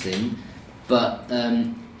interesting, but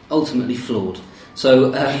ultimately flawed.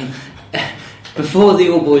 So before the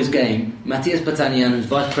All Boys game, Matias Batanian, who's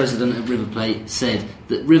vice president at River Plate, said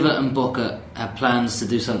that River and Boca have plans to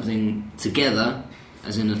do something together,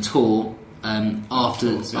 as in a tour,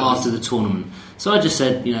 after the tournament. So I just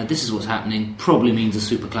said, this is what's happening. Probably means a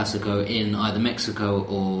Super Classico in either Mexico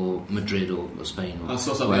or Madrid or Spain. I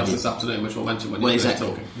saw something else this afternoon, which we'll mention when you're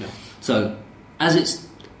talking. Yeah. So as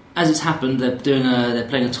it's happened, they're playing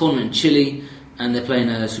a tournament in Chile and they're playing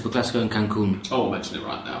a Super Classico in Cancun. Oh, we'll mention it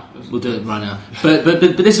right now. We'll do it right now. But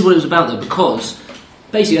this is what it was about though, because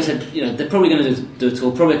basically I said, they're probably going to do a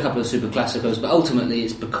tour, probably a couple of Super Clásicos, but ultimately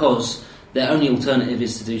it's because their only alternative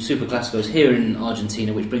is to do Super Clásicos here in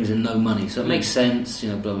Argentina, which brings in no money. So it makes sense,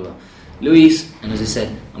 blah, blah, blah. Luis, and as I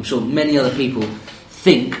said, I'm sure many other people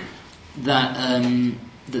think that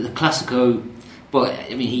that the Clásico,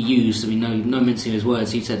 he used, no mincing his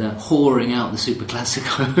words, he said whoring out the Super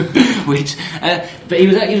Clásico, which, but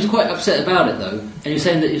he was quite upset about it though, and he was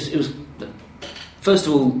saying that it was first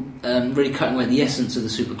of all, really cutting away the essence of the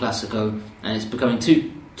Super Clásico, and it's becoming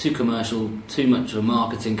too commercial, too much of a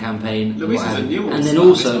marketing campaign. Luis is a nuance, and then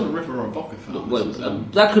also, he's not a River or a Boca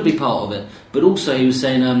fan. That could be part of it, but also he was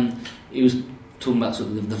saying, he was talking about sort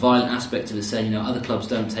of the violent aspect of it, saying, other clubs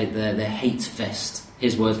don't take their hate fest,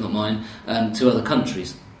 his words not mine, to other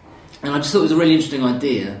countries. And I just thought it was a really interesting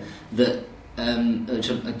idea that, which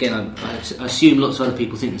again, I assume lots of other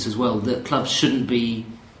people think this as well, that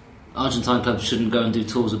Argentine clubs shouldn't go and do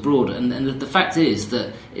tours abroad, and the fact is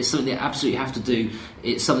that it's something they absolutely have to do.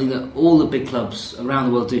 It's something that all the big clubs around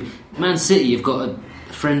the world do. Man City have got a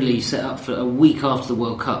friendly set up for a week after the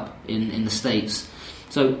World Cup in the States.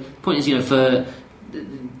 So the point is, for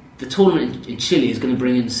the tournament in Chile is going to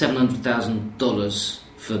bring in $700,000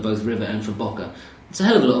 for both River and for Boca. It's a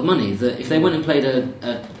hell of a lot of money that if they went and played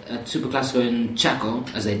a Super Clásico in Chaco,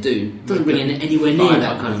 as they do, it doesn't bring in anywhere near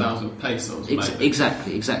that kind of... 500,000 pesos, maybe.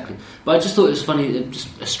 Exactly. But I just thought it was funny,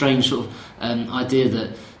 just a strange sort of idea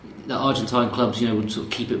that Argentine clubs, would sort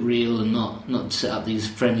of keep it real and not set up these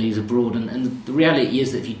friendlies abroad. And the reality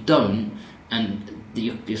is that if you don't, and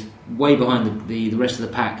you're just way behind the rest of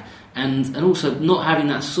the pack, and also not having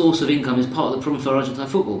that source of income is part of the problem for Argentine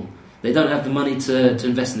football. They don't have the money to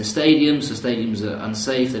invest in the stadiums, so stadiums are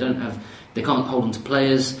unsafe. They can't hold on to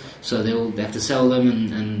players, so they have to sell them,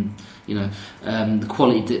 and the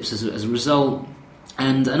quality dips as a result.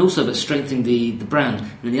 And also, but strengthening the brand. And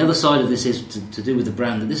then the other side of this is to do with the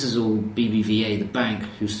brand. And this is all BBVA, the bank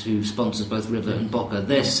who sponsors both River and Boca.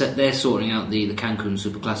 They're sorting out the Cancun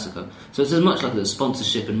Super Clásico. So it's as much like a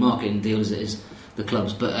sponsorship and marketing deal as it is the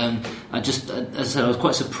clubs. But as I said, I was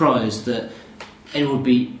quite surprised that anyone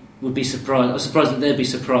would be surprised. I was surprised that they'd be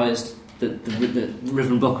surprised that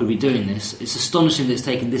River and Boca would be doing this. It's astonishing that it's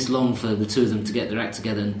taken this long for the two of them to get their act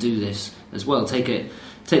together and do this as well. Take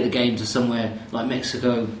the game to somewhere like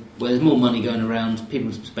Mexico where there's more money going around,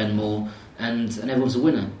 people spend more, and everyone's a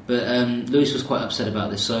winner. But Luis was quite upset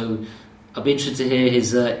about this, so I'll be interested to hear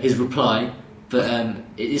his reply. But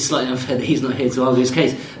it is slightly unfair that he's not here to argue his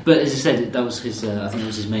case. But as I said, that was his. I think that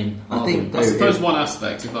was his main argument. I suppose one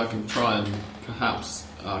aspect, if I can try and perhaps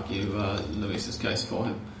argue Luis's case for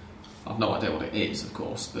him, I've no idea what it is, of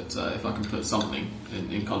course, but if I can put something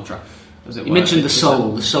in contrast. You mentioned the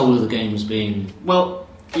soul of the game as being... Well,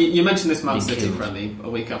 you mentioned this Man City friendly a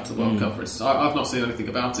week after the World Cup. I've not seen anything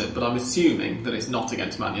about it, but I'm assuming that it's not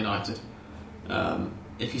against Man United.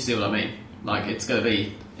 If you see what I mean. Like, it's going to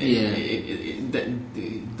be...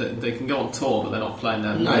 they can go on tour, but they're not playing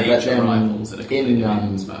their major rivals in a completely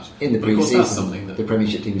meaningless match. In the pre-season, the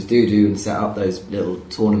Premiership teams do and set up those little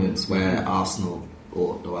tournaments where Arsenal,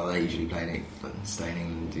 they usually play stay in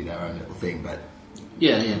England and do their own little thing, but...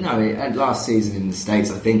 Yeah. No, and last season in the States,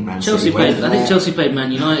 I think Chelsea played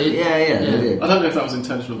Man United. Yeah. They did. I don't know if that was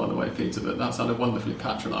intentional, by the way, Peter, but that sounded wonderfully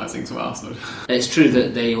patronising to Arsenal. It's true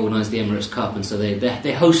that they organise the Emirates Cup, and so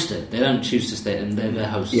they host it. They don't choose to stay, and they're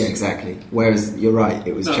hosts. Yeah, exactly. Whereas you're right,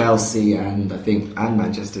 it was Chelsea and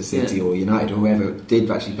Manchester City or United or whoever did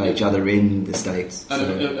actually play each other in the States.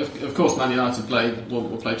 And of course, Man United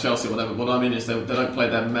will play Chelsea or whatever. What I mean is they don't play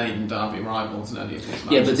their main derby rivals in any of these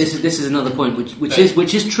matches. Yeah, but this is another point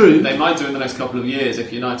which is true. They might do in the next couple of years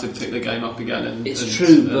if United pick the game up again. It's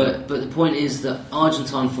true, but the point is that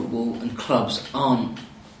Argentine football and clubs aren't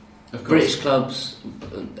British clubs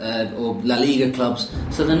or La Liga clubs,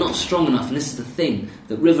 so they're not strong enough. And this is the thing,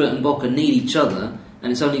 that River and Boca need each other,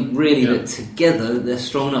 and it's only really that together they're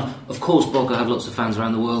strong enough. Of course, Boca have lots of fans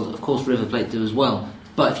around the world. Of course, River Plate do as well.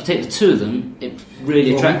 But if you take the two of them, it's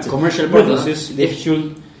really attractive. Commercial purposes, they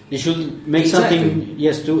should make something,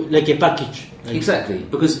 like a package. Right? Exactly,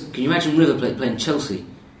 because can you imagine River Plate playing Chelsea?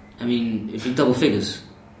 I mean, if you double figures.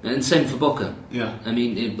 And same for Boca. Yeah. I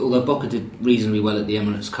mean, although Boca did reasonably well at the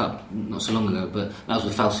Emirates Cup not so long ago, but that was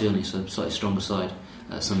with Falcioni, so slightly stronger side,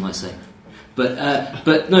 some might say.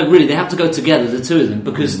 But no, really, they have to go together, the two of them,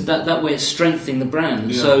 because that way it's strengthening the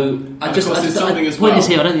brand. Yeah. So the point is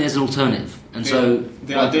here, I don't think there's an alternative. And so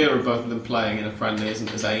the idea of both of them playing in a friendly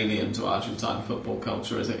isn't as alien to Argentine football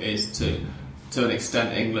culture as it is to an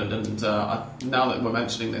extent England. And now that we're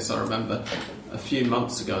mentioning this, I remember a few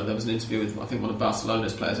months ago there was an interview with, I think, one of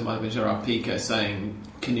Barcelona's players, it might have been Gerard Piqué, saying,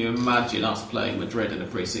 can you imagine us playing Madrid in a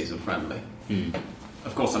pre-season friendly?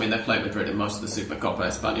 Of course, I mean, they play Madrid in most of the Supercopa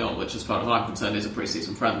Español, which, as far as I'm concerned, is a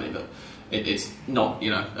pre-season friendly, but it's not,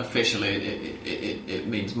 officially it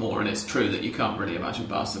means more, and it's true that you can't really imagine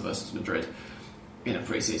Barca versus Madrid in a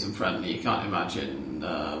pre-season friendly. You can't imagine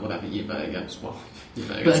whatever Juve against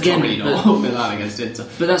Torino or Milan against Inter.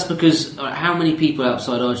 But that's because how many people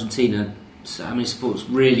outside Argentina, how many supporters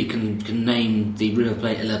really can name the River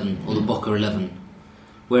Plate 11 or the Boca 11?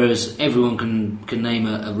 Whereas everyone can name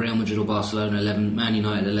a Real Madrid or Barcelona 11, Man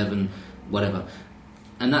United 11, whatever.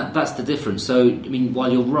 And that's the difference. So, I mean,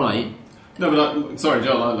 while you're right... No, but sorry,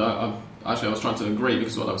 Joel, I was trying to agree,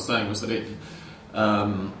 because what I was saying was that it...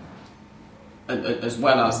 as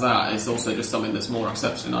well as that, it's also just something that's more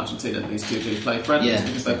accepted in Argentina than these two do play friendlies,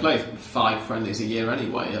 because they play 5 friendlies a year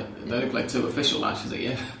anyway. They only play 2 official matches a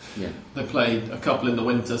year. Yeah. They play a couple in the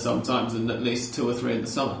winter sometimes, and at least 2 or 3 in the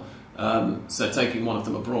summer. So taking one of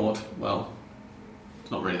them abroad, well, it's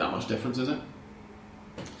not really that much difference, is it?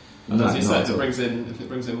 And no, as you said, if it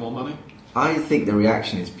brings in more money. I think the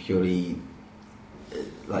reaction is purely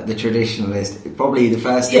like the traditionalist. Probably the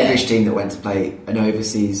first English team that went to play an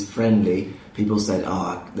overseas friendly, people said,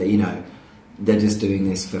 they're just doing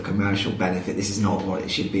this for commercial benefit. This is not what it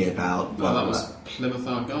should be about. Well, that was Plymouth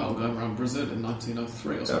Argyle going around Brazil in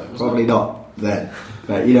 1903 or something. Probably not then,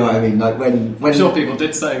 but you know what I mean. Like when I'm sure people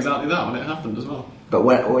did say exactly that when it happened as well. But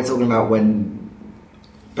we're talking about when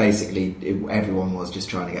basically everyone was just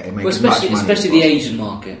trying to get as much money, especially the Asian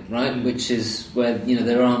market, right? Which is where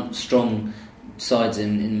there aren't strong sides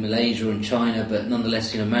in Malaysia and China, but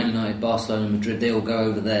nonetheless, Man United, Barcelona, Madrid, they all go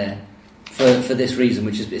over there. For this reason,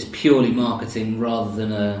 which is purely marketing rather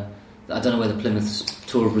than I don't know whether Plymouth's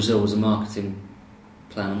tour of Brazil was a marketing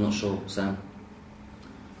plan. I'm not sure, Sam.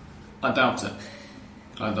 I doubt it.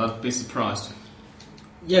 I'd be surprised.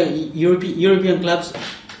 Yeah, European clubs,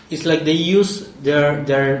 it's like they use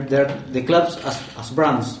the clubs as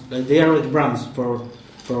brands. Like they are like brands for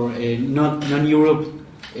a non-Europe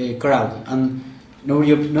crowd and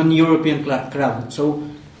non-European crowd. So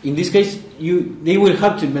in this case, they will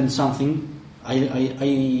have to invent something.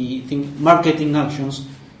 I think marketing actions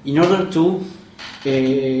in order to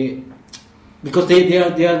because they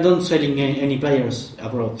are not selling any players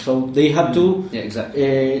abroad, so they have to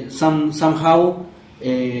somehow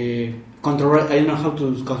control. I don't know how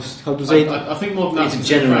to say it. I think more than that, to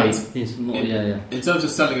generate. In terms of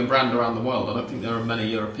selling a brand around the world, I don't think there are many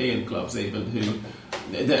European clubs even who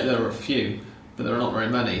there are a few, but there are not very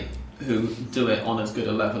many who do it on as good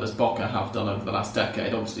a level as Boca have done over the last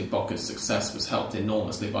decade. Obviously, Boca's success was helped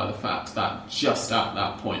enormously by the fact that just at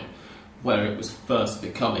that point, where it was first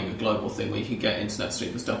becoming a global thing, where you could get internet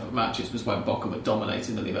streaming stuff at matches, was when Boca were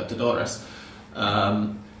dominating the Libertadores.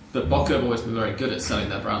 But Boca have always been very good at selling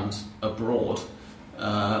their brand abroad.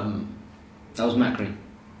 That was Macri.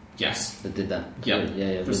 Yes. That did that.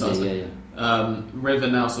 Yeah, precisely. River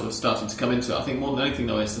now sort of starting to come into it. I think more than anything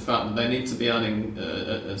though is the fact that they need to be earning,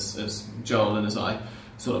 as Joel and as I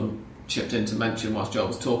sort of chipped in to mention whilst Joel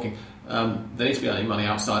was talking, they need to be earning money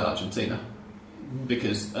outside Argentina,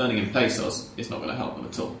 because earning in pesos is not going to help them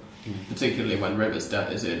at all, particularly when River's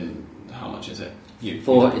debt is in, how much is it? It's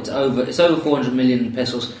over 400 million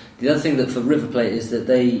pesos. The other thing that for River Plate is that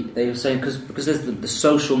they were saying, because there's the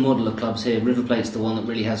social model of clubs here, River Plate's the one that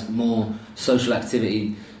really has more social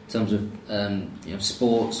activity in terms of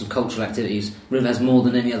sports and cultural activities. River has more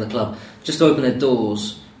than any other club. Just to open their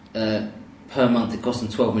doors per month, it costs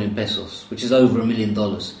them 12 million pesos, which is over $1 million.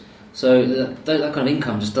 So that kind of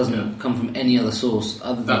income just doesn't come from any other source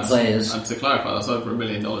other than players. And to clarify, that's over $1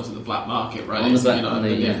 million in the black market, right? On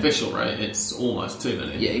the official rate, it's almost $2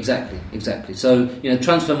 million. Yeah, exactly. So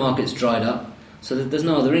transfer market's dried up, so there's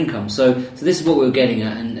no other income. So this is what we were getting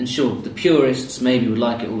at, and sure, the purists maybe would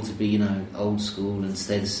like it all to be old school and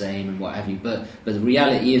stay the same and what have you. But the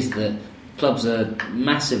reality is that clubs are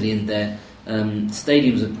massively in debt,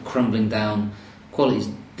 stadiums are crumbling down, quality's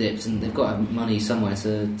dipped, and they've got to have money somewhere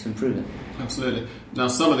to improve it. Absolutely. Now,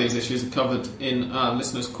 some of these issues are covered in our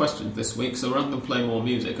listeners' questions this week, so rather than play more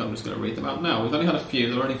music, I'm just going to read them out now. We've only had a few.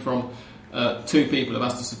 They're only from 2 people who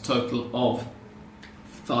have asked us a total of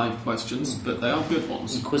 5 questions, but they are good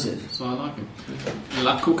ones. Inquisitive. So I like them.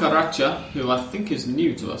 La Cucaracha, who I think is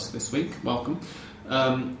new to us this week, welcome,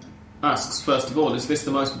 asks, first of all, is this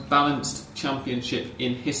the most balanced championship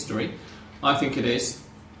in history? I think it is.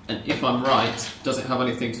 And if I'm right, does it have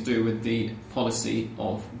anything to do with the policy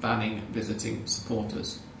of banning visiting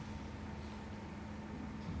supporters?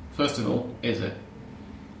 First of all, is it?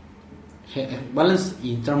 Balance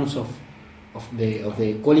in terms of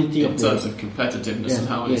the quality in terms of competitiveness and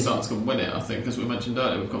how many sides can win it. I think, as we mentioned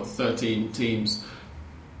earlier, we've got 13 teams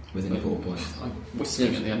within 4 points. I'm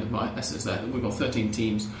whistling at the end of my essence there. We've got 13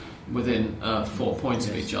 teams within 4 points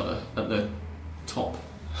of each other at the top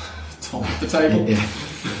of the table.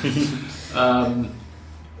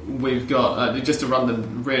 We've got, just to run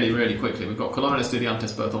them really, really quickly, we've got Colón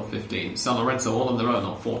Estudiantes both on 15, San Lorenzo all on their own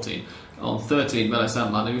on 14, on 13 Vélez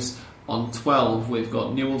San Lanús, on 12 we've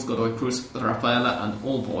got Newell's, Godoy Cruz, Rafaela and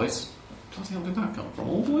All Boys. Bloody hell did that come from?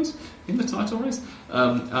 All Boys in the title race?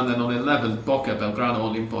 And then on 11 Boca, Belgrano,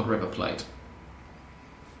 Olimpo, River Plate.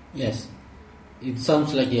 Yes, it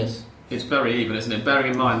sounds like yes. It's very even, isn't it?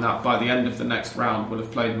 Bearing in mind that by the end of the next round we'll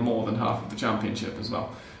have played more than half of the championship as well.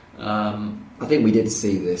 I think we did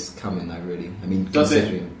see this coming though, really. I mean,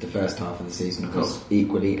 considering the first half of the season was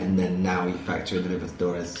equally, and then now we factor in the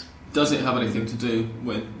Libertadores. Does it have anything to do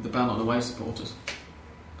with the ban on away supporters?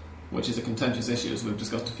 Which is a contentious issue, as we've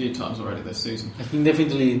discussed a few times already this season. I think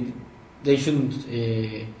definitely they shouldn't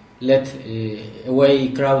let away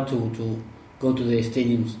crowd to go to the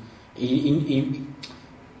stadiums.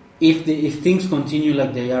 If things continue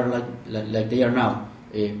like they are like they are now,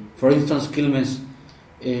 for instance, Quilmes.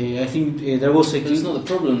 I think there was a... But it's not the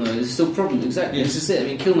problem though, it's still a problem, exactly. Yes. This is it. I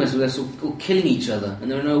mean, Quilmes, they're sort of killing each other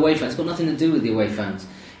and there are no away fans. It's got nothing to do with the away fans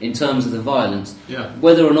in terms of the violence. Yeah.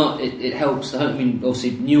 Whether or not it helps, I mean,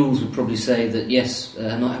 obviously Newell's would probably say that yes,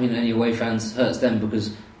 not having any away fans hurts them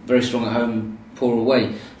because very strong at home, poor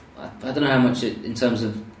away. I don't know how much in terms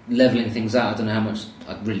of levelling things out, I don't know how much,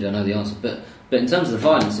 I really don't know the answer, but in terms of the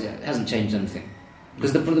violence, it hasn't changed anything.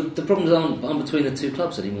 Because the problems aren't between the two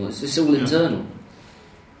clubs anymore, it's all internal.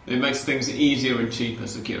 It makes things easier and cheaper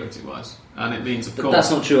security-wise, and it means, of course... That's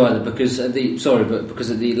not true either, because at the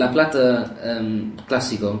La Plata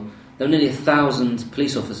Clásico, there were nearly 1,000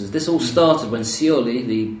 police officers. This all started when Scioli,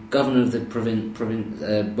 the governor of the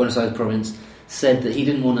Buenos Aires province, said that he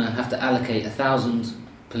didn't want to have to allocate 1,000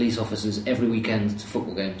 police officers every weekend to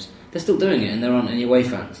football games. They're still doing it, and there aren't any away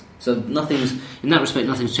fans. So in that respect,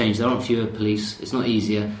 nothing's changed. There aren't fewer police. It's not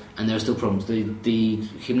easier, and there are still problems. The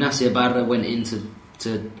Gimnasia Barra went in to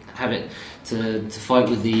have it to fight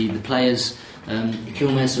with the players.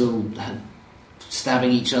 Quilmes were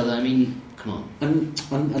stabbing each other. I mean, come on. And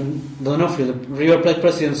Donofrio, the River Plate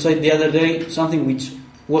president, said the other day something which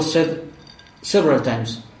was said several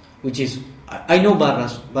times, which is, I know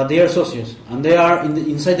Barras, but they are socios and they are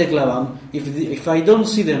inside the club. If I don't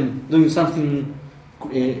see them doing something,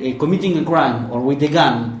 committing a crime or with a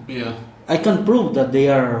gun, I can prove that they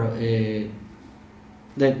are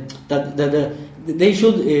that they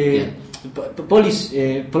should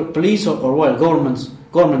police or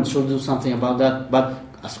government should do something about that. But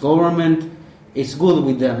as government, it's good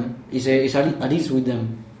with them. It's at ease with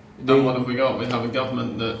them. And what have we got? We have a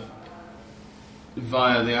government that,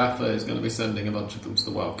 via the AFA, is going to be sending a bunch of them to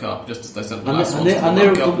the World Cup, just as they sent the last one to the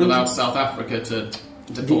World Cup and allowed South Africa to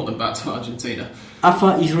deport them back to Argentina.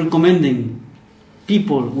 AFA is recommending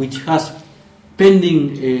people which has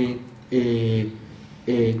pending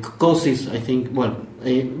causes. I think. Well,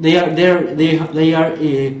 they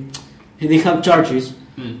have charges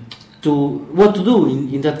to what to do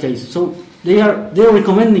in that case. So they are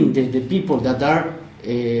recommending the people that are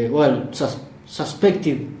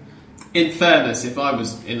suspected. In fairness, if I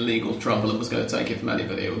was in legal trouble and was going to take it from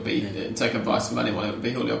anybody, it would be take advice from anyone. It would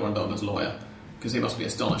be Julio Grandona's lawyer, because he must be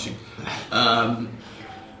astonishing.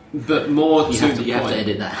 But more to the point, you have to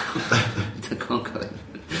edit that.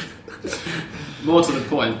 More to the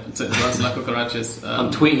point, to La Cucarachas.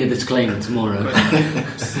 I'm tweeting a disclaimer tomorrow.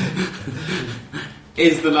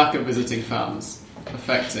 Is the lack of visiting fans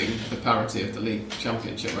affecting the parity of the league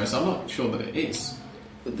championship race? I'm not sure that it is.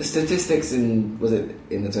 But the statistics in the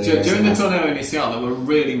Torneo during the Torneo Inicial, there were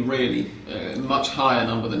really, really much higher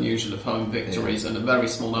number than usual of home victories and a very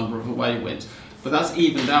small number of away wins. But that's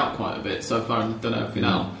evened out quite a bit so far in the Torneo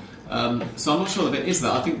Final. So I'm not sure that it is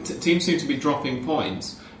that. I think teams seem to be dropping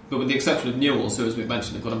points, but with the exception of Newell's, who, as we've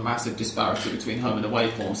mentioned, have got a massive disparity between home and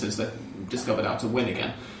away form since they've discovered how to win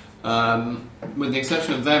again. With the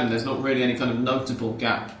exception of them, there's not really any kind of notable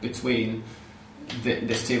gap between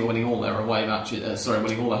this team winning all their away matches,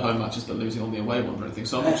 winning all their home matches but losing all the away ones or anything.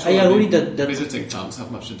 So I'm not sure I agree that visiting fans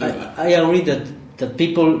have much to do with it. I agree that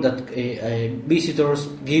people, that visitors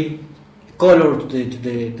give color to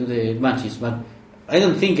the matches, but I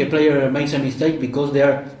don't think a player makes a mistake because they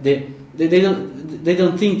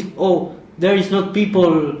don't think, oh, there is not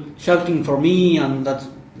people shouting for me and that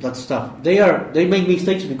stuff. They make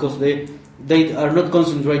mistakes because they are not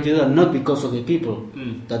concentrated and not because of the people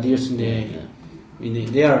that is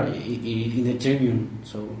they are in the tribune.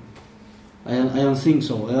 So I don't think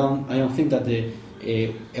so. I don't think that the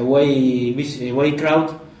away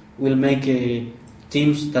crowd will make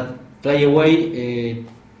teams that play away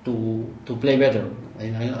to play better.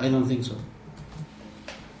 I don't think so.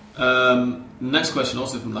 Next question,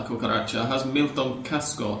 also from La Cucaracha. Has Milton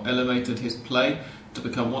Casco elevated his play to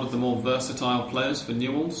become one of the more versatile players for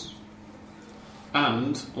Newell's?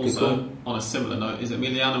 And also, on a similar note, is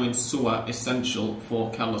Emiliano Insua essential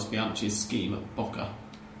for Carlos Bianchi's scheme at Boca?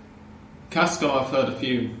 Casco, I've heard a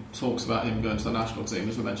few talks about him going to the national team,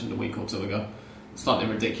 as we mentioned a week or two ago. Slightly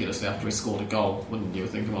ridiculously after he scored a goal, when you were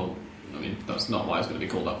thinking, well, I mean, that's not why he's going to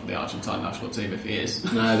be called up for the Argentine national team if he is.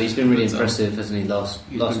 No, but he's been really impressive, hasn't he? Last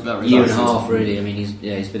year and a half, really. I mean, he's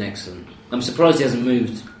been excellent. I'm surprised he hasn't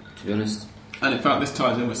moved, to be honest. And in fact, this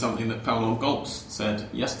ties in with something that Paulo Goltz said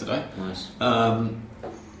yesterday. Nice.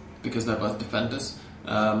 Because they're both defenders.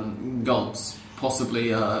 Goltz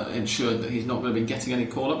possibly ensured that he's not going to be getting any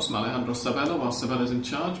call-ups from Alejandro Sabella while Sabella's in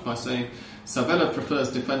charge by saying Sabella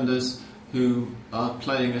prefers defenders who are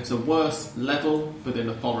playing at a worse level but in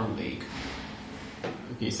a foreign league.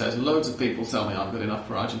 He says, loads of people tell me I'm good enough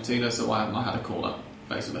for Argentina, so why haven't I had a call-up,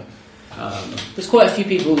 basically. There's quite a few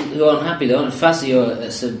people who aren't happy though. Fazio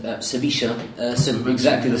at Sevilla said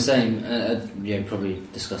exactly the same. Probably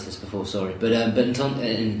discussed this before. Sorry, but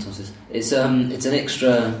entonces it's an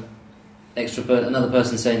extra another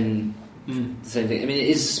person saying the same thing. I mean, it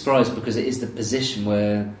is a surprise because it is the position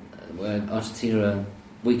where Argentina are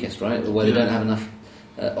weakest, right? Or where they don't have enough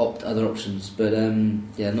other options. But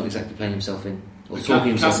not exactly playing himself in.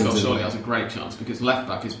 Casco surely has a great chance because left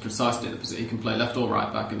back is precisely the position. He can play left or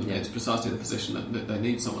right back, and it's precisely the position that they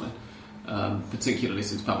need someone in. Particularly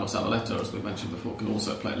since Pablo Zabaleta, as we mentioned before, can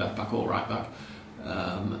also play left back or right back,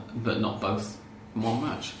 but not both in one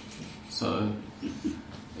match. So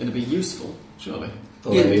it'll be useful, surely.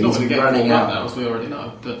 He's not going to get running out now, as we already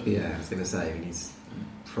know. But I was going to say, he's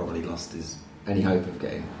probably lost any hope of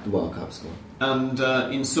getting the World Cup squad. And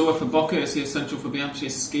Insua for Boca, is he essential for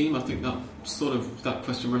Bianchi's scheme? I think that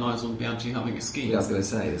question relies on Bianchi having a scheme. I was going to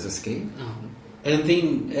say, there's a scheme. I don't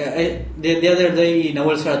think the other day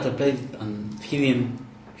Nahuel Zarate played and he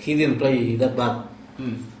didn't play that bad.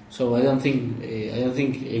 So I don't think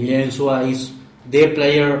Emiliano Insua is their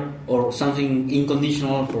player or something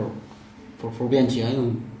inconditional for Bianchi. I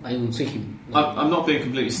don't see him. I'm not being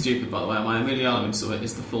completely stupid, by the way. My Emiliano Insua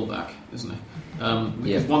is the fullback, isn't he?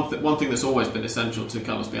 Because one thing that's always been essential to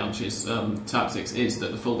Carlos Bianchi's tactics is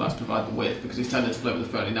that the fullbacks provide the width, because he's tended to play with a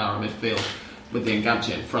fairly narrow midfield with the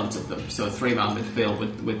Enganche in front of them. So a three-man midfield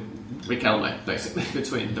with Riquelme, basically,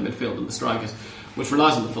 between the midfield and the strikers, which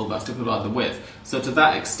relies on the fullbacks to provide the width. So to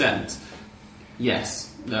that extent,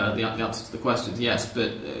 yes, the answer to the question is yes,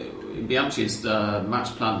 but Bianchi's match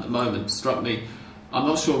plan at the moment struck me. I'm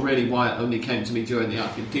not sure really why it only came to me during the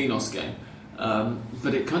Argentinos game.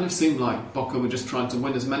 But it kind of seemed like Boca were just trying to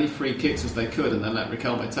win as many free kicks as they could and then let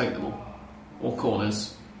Riquelme take them all. Or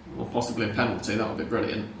corners, or possibly a penalty, that would be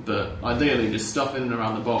brilliant. But ideally just stuff in and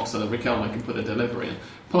around the box so that Riquelme can put a delivery in.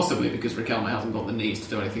 Possibly because Riquelme hasn't got the knees to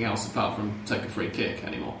do anything else apart from take a free kick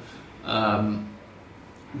anymore.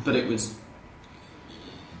 But it was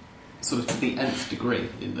sort of to the nth degree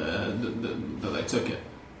that they took it.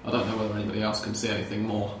 I don't know whether anybody else can see anything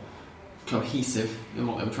more cohesive in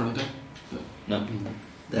what they were trying to do. No.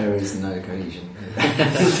 There is no cohesion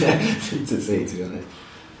to see, to be honest.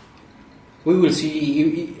 We will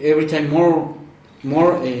see every time more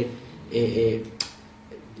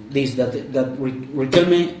this that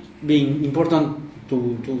Riquelme being important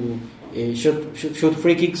to shoot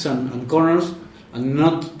free kicks and corners, and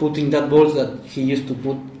not putting that balls that he used to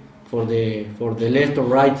put for the left or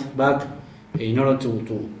right back in order to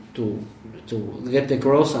get the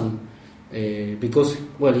cross, and because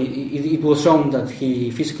it was shown that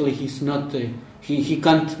he physically he's not he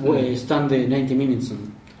can't stand the 90 minutes,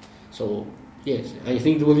 and so yes, I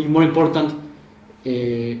think it will be more important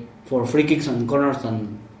for free kicks and corners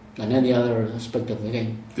than any other aspect of the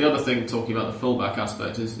game. The other thing, talking about the fullback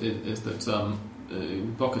aspect, is that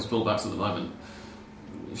Boca's fullbacks at the moment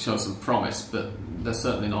show some promise, but they're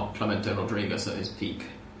certainly not Clemente Rodriguez at his peak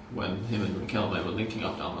when him and Riquelme were linking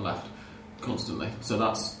up down the left constantly. So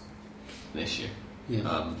that's an issue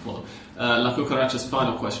for them. La Cucaracha's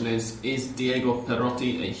final question is Diego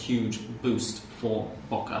Perotti a huge boost for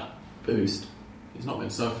Boca? Boost? He's not been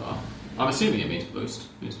so far. I'm assuming it means boost.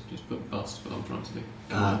 He's put bust, but I'm trying to be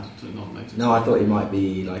kind to not make it. No, I thought it might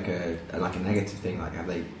be like a negative thing, like have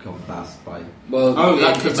they gone bust by... Well, that would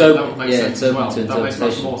make sense as well. That makes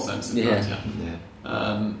much more sense. Yeah.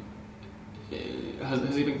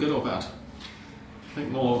 Has he been good or bad? I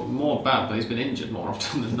think more bad, but he's been injured more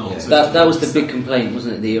often than not. Yeah. So That was the big complaint,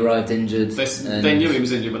 wasn't it? He arrived injured. They knew he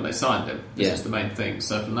was injured when they signed him. This Yeah. is the main thing.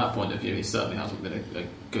 So from that point of view, he certainly hasn't been a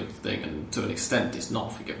good thing, and to an extent, it's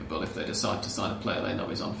not forgivable if they decide to sign a player they know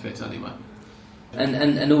is unfit anyway.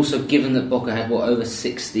 And also, given that Boca had over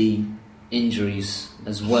 60 injuries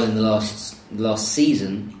as well in the last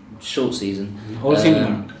season, short season. All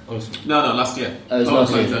similar. Also. No, last year. Oh, it was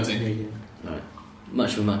last year. 2013. Right.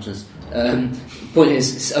 Much of a muchness. Point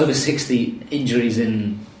is, it's over 60 injuries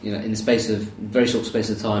in the space of very short space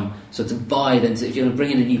of time. So to buy then, if you're going to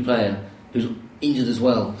bring in a new player who's injured as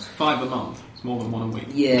well, It's 5 a month. It's more than one a week.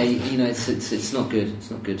 yeah, it's not good.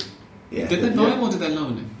 It's not good. Yeah. Did they buy him or did they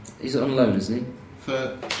loan him? He's on loan, isn't he?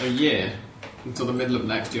 For a year until the middle of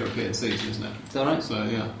next European season, isn't it? Is that right? So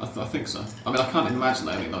yeah, I think so. I mean, I can't imagine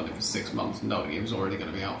they only loaned him for 6 months, knowing he was already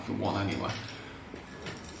going to be out for one anyway.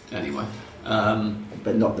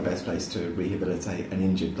 But not the best place to rehabilitate an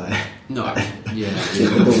injured player. No, Yeah.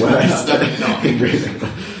 The worst. definitely not.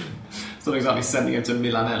 It's not exactly sending him to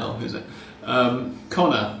Milanello, is it?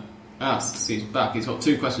 Connor asks, he's back. He's got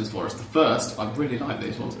 2 questions for us. The first, I really like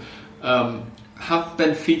these ones. Have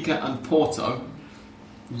Benfica and Porto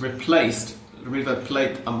replaced River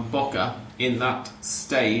Plate and Boca in that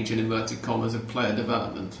stage, in inverted commas, of player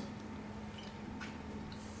development?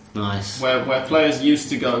 Nice. Where players used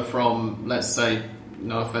to go from, let's say,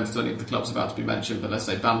 no offence to any of the clubs about to be mentioned, but let's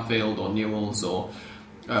say Banfield or Newell's or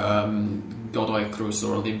Godoy Cruz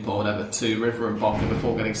or Olimpo or whatever, to River and Boca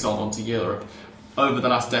before getting sold on to Europe. Over the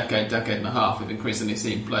last decade and a half, we've increasingly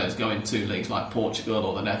seen players go into leagues like Portugal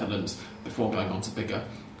or the Netherlands before going on to bigger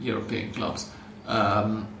European clubs.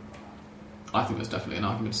 I think there's definitely an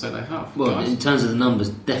argument to say they have. Well, guys. in terms of the numbers,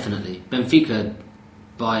 definitely. Benfica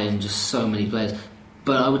buy in just so many players.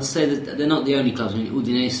 But I would say that they're not the only clubs. I mean,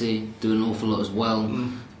 Udinese do an awful lot as well.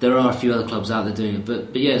 There are a few other clubs out there doing it.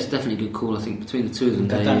 But yeah, it's definitely a good call. I think between the two of them.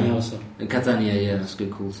 Catania also. And Catania, yeah, that's a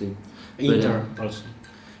good call too. Inter also.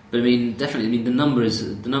 But I mean, definitely. I mean, the numbers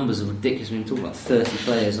are ridiculous. I mean, we're talking about 30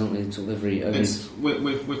 players, aren't we? Sort of every.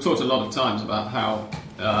 We've talked a lot of times about how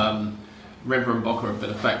River and Boca have been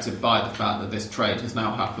affected by the fact that this trade has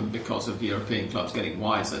now happened because of European clubs getting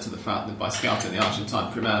wiser to the fact that by scouting the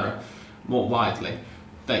Argentine Primera more widely,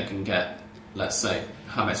 they can get, let's say,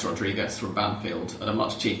 James Rodriguez from Banfield at a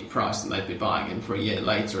much cheaper price than they'd be buying him for a year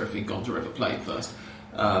later if he'd gone to River Plate first.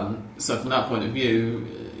 So from that point of view,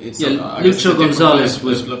 it's Lucho Gonzalez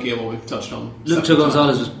was looking at what we've touched on. Lucho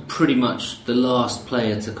Gonzalez was pretty much the last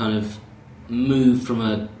player to kind of move from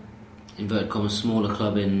a inverted commas smaller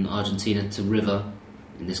club in Argentina to River,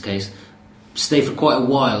 in this case, stay for quite a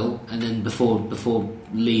while, and then before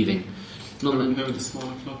leaving. Who was the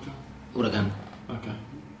smaller club? Huracan. Okay.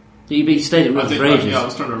 He stayed at River for ages. Yeah, I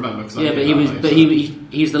was trying to remember.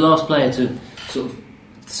 He's the last player to sort of,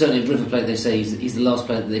 certainly at River Plate they say he's the last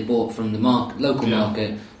player that they bought from the local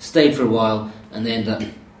market, stayed for a while, and they ended up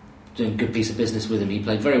doing a good piece of business with him. He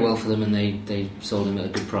played very well for them, and they sold him at a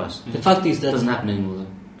good price. The fact is that It doesn't happen anymore though.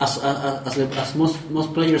 As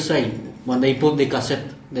most players say when they put their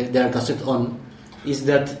cassette on, is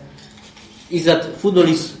that football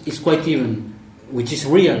is quite even, which is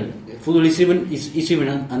real. Football is even,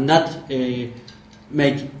 and that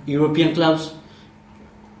make European clubs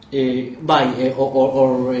buy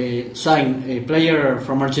or sign a player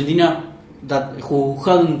from Argentina who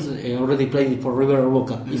hadn't already played for River or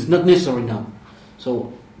Boca. It's not necessary now.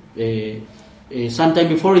 So sometime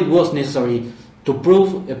before it was necessary to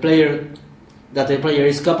prove that a player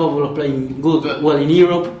is capable of playing well in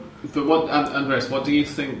Europe. But what, Andres, what do you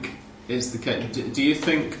think is the case? Do you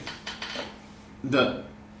think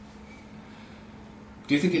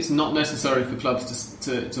it's not necessary for clubs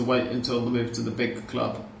to wait until the move to the big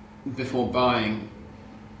club before buying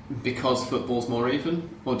because football's more even?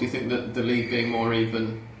 Or do you think that the league being more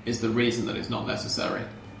even is the reason that it's not necessary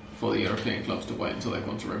for the European clubs to wait until they've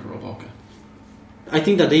gone to River or Boca? I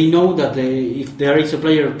think that they know that if there is a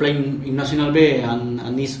player playing in Nacional B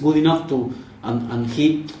and is good enough to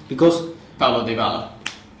because Paulo Dybala,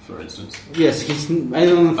 for instance. Yes, I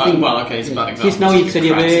don't think. Well, okay, he's a bad example. He's now in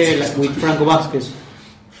Serie B with Franco Vázquez.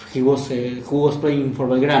 He was who was playing for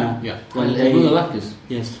Belgrano. Yeah. Bruno Vázquez.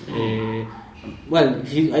 Yes. Well,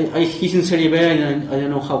 he's in Serie B, and I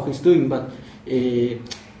don't know how he's doing, but a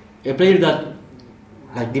player that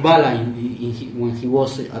like Dybala when he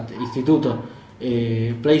was at Instituto.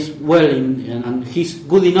 Plays well and he's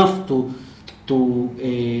good enough to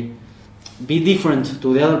be different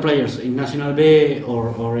to the other players in Nacional B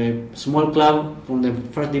or a small club from the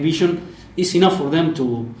first division. Is enough for them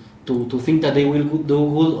to think that they will do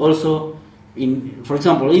good also in, for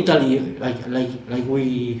example, Italy, like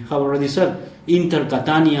we have already said, Inter,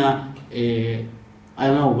 Catania, I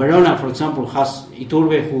don't know, Verona, for example, has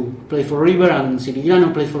Iturbe who played for River and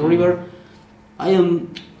Sirigliano played for River.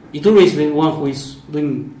 Iturbe is the one who is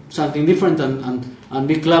doing something different, and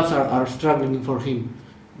big clubs are struggling for him.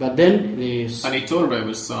 But then and Iturbe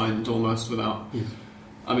was signed almost without. Yes.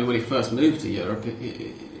 I mean, when he first moved to Europe,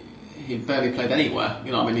 he barely played anywhere.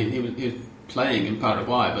 You know, I mean, he was playing in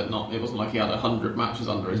Paraguay, but not. It wasn't like he had 100 matches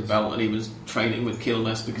under his belt, and he was training with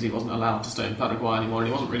Quilmes because he wasn't allowed to stay in Paraguay anymore, and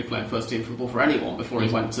he wasn't really playing first team football for anyone before he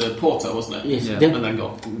went to Porto, wasn't it? Yes. Yeah. And then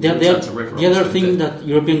got to River. The other thing that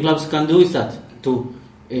European clubs can do is that to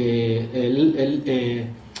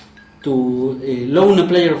loan a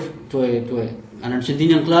player to an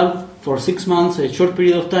Argentinian club for 6 months, a short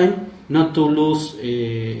period of time, not to lose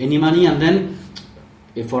any money, and then,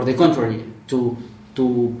 for the contrary, to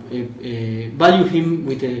value him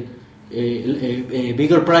with a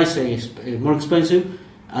bigger price, more expensive,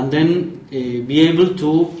 and then be able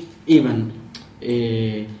to even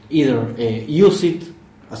either use it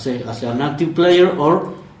as an active player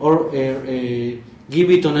or give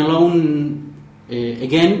it on a loan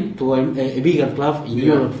again to a bigger club in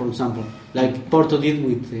Europe, for example, like Porto did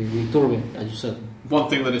with Iturbe, as you said. One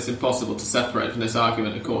thing that is impossible to separate from this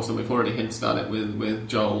argument, of course, and we've already hinted at it with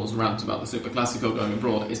Joel's rant about the Super Classico going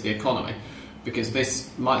abroad, is the economy. Because this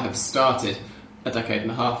might have started a decade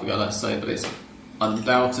and a half ago, let's say, but it's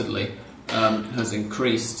undoubtedly has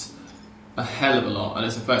increased a hell of a lot, and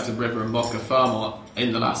it's affected River and Boca far more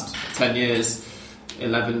in the last 10 years,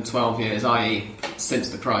 11, 12 years, i.e. since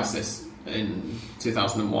the crisis in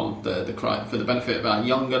 2001. For the benefit of our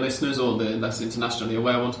younger listeners or the less internationally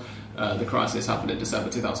aware ones, the crisis happened in December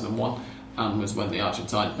 2001 and was when the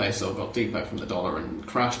Argentine peso got deeper from the dollar and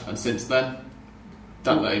crashed, and since then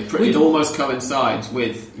it almost coincides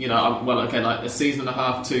with, like a season and a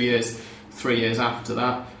half, 2 years, 3 years after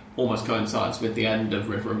that, almost coincides with the end of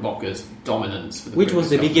River and Boca's dominance. Which was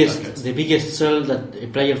the biggest sell that a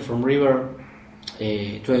player from River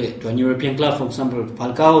to an European club, for example,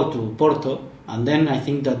 Falcao to Porto, and then I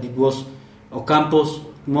think that it was Ocampos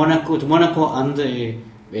to Monaco and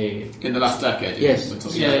in the last decade. Yes.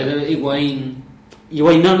 Higuain,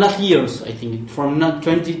 not last years, I think, from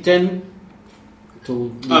 2010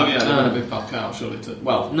 to... Oh yeah, that would have been Falcao, surely.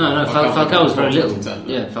 Falcao was very little.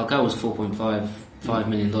 Falcao was $4.5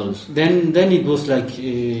 million. Then it was like,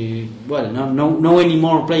 no any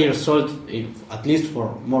more players sold, at least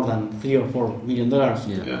for more than $3 or $4 million.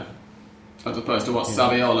 Yeah. As opposed to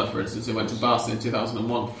Saviola, for instance, who went to Barca in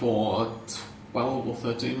 2001 for 12 or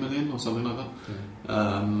 13 million or something like that.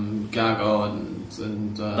 Gago and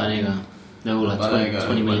Banega, they were like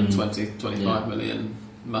 20 million. 25 million.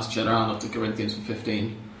 Mascherano to Corinthians for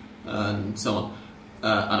 15, and so on.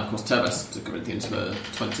 And of course Tevez to Corinthians for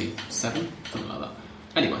 27, something like that.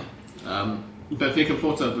 Anyway, Benfica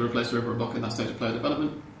Porto replaced River and Boca in that stage of player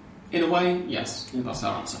development. In a way, yes, that's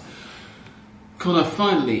our answer. Connor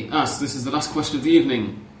finally asks, this is the last question of the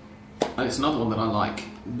evening, and it's another one that I like.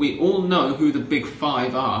 We all know who the big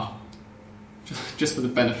five are. Just for the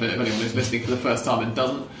benefit of anyone who's listening for the first time and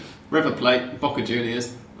doesn't. River Plate, Boca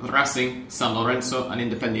Juniors, Racing, San Lorenzo and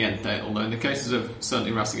Independiente, although in the cases of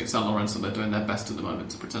certainly Racing and San Lorenzo, they're doing their best at the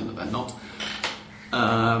moment to pretend that they're not.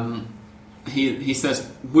 He says,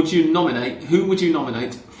 who would you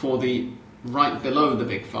nominate for the right below the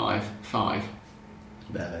big five?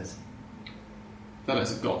 Vélez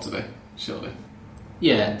has got to be, surely.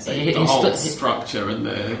 Yeah, the whole structure and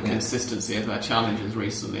the consistency of their challenges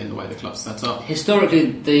recently and the way the club's set up.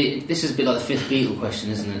 Historically, this is a bit like the fifth Beatle question,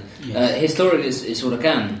 isn't it? Yes. Historically, it's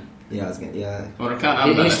Huracan. Huracan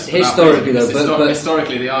and Vélez. Historically, though, but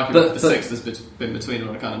historically, the argument for the sixth has been between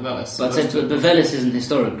Huracan and Vélez. But Vélez isn't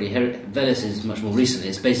historically. Vélez is much more recently.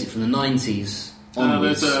 It's basically from the 90s.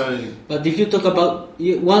 But if you talk about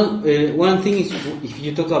one thing is if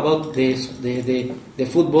you talk about the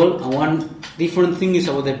football, and one different thing is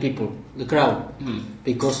about the people, the crowd.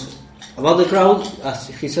 Because about the crowd, as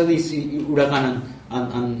he said, is Huracan,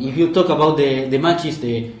 and if you talk about the matches,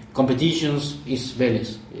 the competitions, is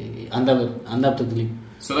Vélez, undoubtedly.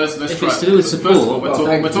 So let's if it's to do with support, first of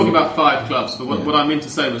all, we're talking about 5 clubs. But what I mean to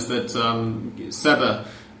say was that Seba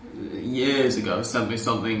years ago sent me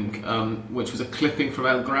something which was a clipping from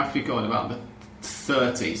El Gráfico in about the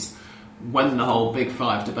 30s, when the whole Big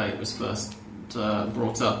Five debate was first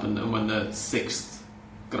brought up, and when the sixth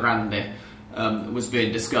Grande was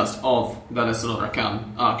being discussed, of Vélez and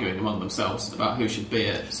Huracan arguing among themselves about who should be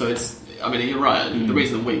it. So you're right. The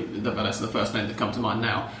reason that Vélez are the first name that come to mind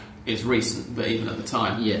now is recent, but even at the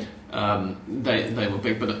time, they were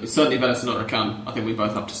big. But certainly Vélez and Huracan, I think we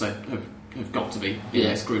both have to say, have have got to be in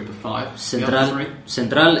this group of 5.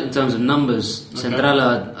 Central, in terms of numbers, okay.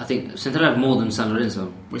 I think Central have more than San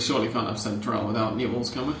Lorenzo. We surely can't have Central without Newell's,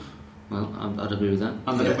 can we? Well, I'd agree with that.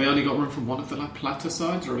 And then have we only got room for one of the La Plata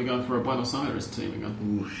sides, or are we going for a Buenos Aires team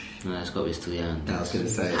again? No, it's got to be Estudiantes. I was going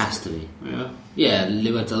to say. It has to be. Yeah. Yeah,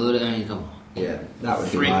 Libertadores, I mean, come on. Yeah, that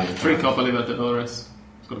would be three Copa Libertadores.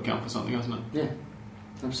 It's got to count for something, hasn't it? Yeah,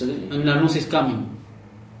 absolutely. And Lanús is coming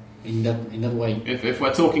in that way. If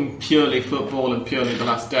we're talking purely football and purely the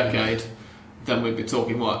last decade, then we'd be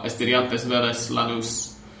talking what? Estudiantes, Vélez,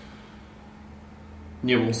 Lanús,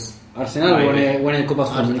 Newell's. Arsenal won a Copa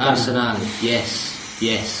Sudamericana. Arsenal,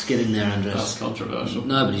 yes, get in there, Andres. That's controversial.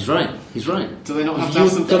 No, but he's right. Do they not have If to have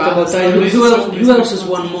you some talk about fans? Who else has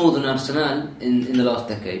won more than Arsenal in the last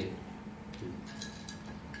decade?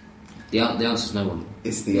 The answer's no one.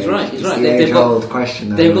 It's the he's age, right. it's right. the age-old question.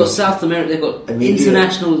 Though. They've got South America. They've got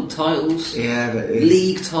international titles. Yeah, but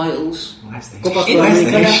league titles. Where's the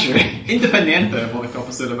history? Independiente have won a Copa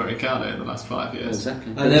Sudamericana in the last 5 years.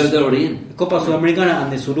 Exactly. And they're already in. Copa Sudamericana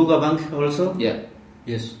and the Suruga Bank also. Yeah.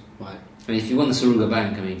 Yes. Why? I mean, if you won the Suruga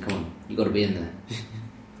Bank, I mean, come on, you got to be in there.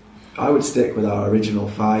 I would stick with our original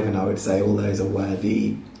 5, and I would say all those are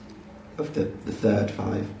worthy of the third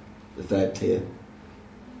 5, the third tier.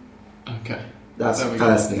 Okay. That's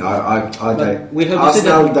personally, I don't.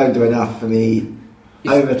 Arsenal don't do enough for me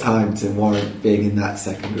over time to warrant being in that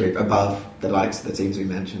second group above the likes of the teams we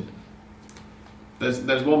mentioned.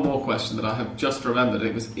 There's one more question that I have just remembered.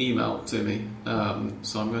 It was emailed to me,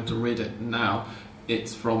 so I'm going to read it now.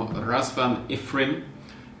 It's from Razvan Ifrim,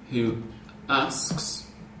 who asks.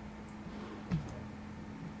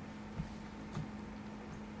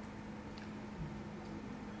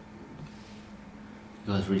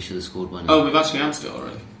 You guys really should have scored one. Oh, we've actually answered it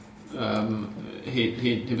already.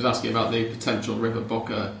 He was asking about the potential River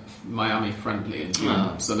Boca Miami friendly in June.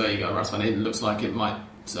 Oh. So there you go, Razvan. It looks like it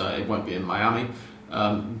won't be in Miami,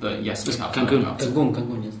 but yes, we have Cancun.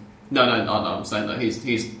 Cancun, yes. No, I'm saying that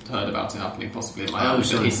he's heard about it happening possibly in Miami.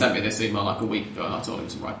 Oh, he sent me this email like a week ago, and I told him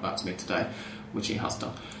to write back to me today, which he has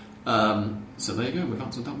done. So there you go, we've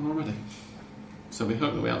answered that one already. So we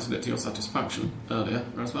hope that we answered it to your satisfaction earlier,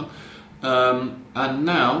 Razvan. And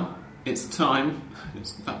now it's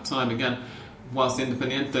that time again. Whilst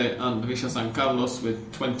Independiente and Villa San Carlos,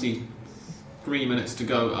 with 23 minutes to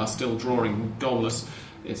go, are still drawing goalless,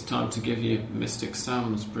 it's time to give you Mystic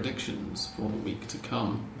Sam's predictions for the week to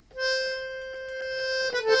come.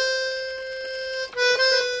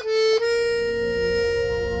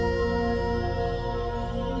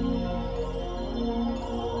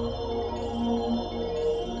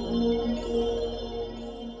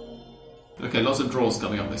 Okay, lots of draws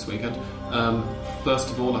coming up this weekend. First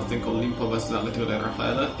of all, I think Olimpo versus Atlético de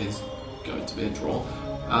Rafaela is going to be a draw,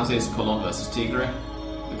 as is Colón versus Tigre,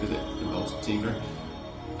 because it involves Tigre.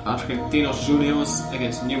 Argentinos Juniors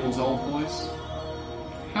against Newell's Old Boys.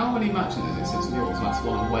 How many matches is it since Newell's last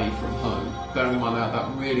won away from home? Bearing in mind they had that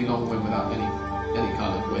really long win without any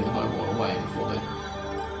kind of win home or away before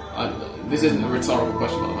they... this isn't a rhetorical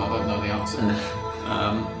question, by the way, I don't know the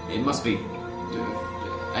answer. It must be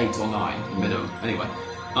 8 or 9 minimum. Anyway,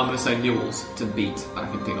 I'm going to say Newell's to beat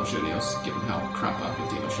Argentinos Juniors, given how crap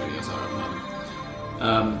Argentinos Juniors are at the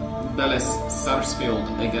moment. Vélez Sarsfield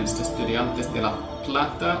against Estudiantes de La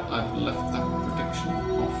Plata. I've left that prediction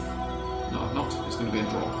off. No, I've not. It's going to be a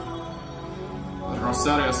draw.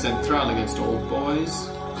 Rosario Central against All Boys.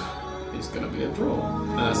 It's going to be a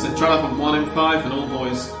draw. Central have won in 5, and All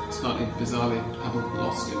Boys, slightly bizarrely, haven't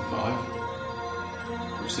lost in 5.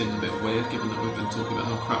 Which seems a bit weird, given that we've been talking about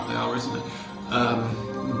how crap they are, isn't it?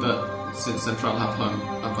 But since Central have home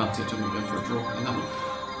advantage, I'm going to go for a draw in that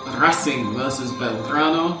one. Racing versus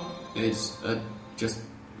Belgrano is just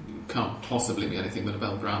can't possibly be anything but a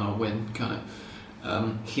Belgrano win, can it?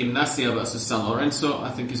 Gimnasia versus San Lorenzo,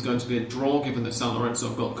 I think, is going to be a draw, given that San Lorenzo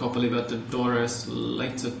have got Copa Libertadores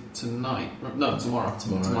later tonight. No,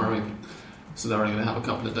 tomorrow evening. So they're only going to have a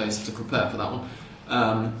couple of days to prepare for that one.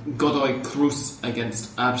 Godoy Cruz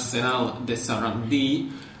against Arsenal de Sarandí,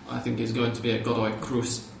 I think is going to be a Godoy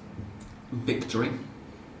Cruz victory.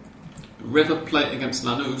 River Plate against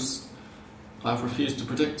Lanús, I've refused to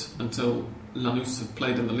predict until Lanús have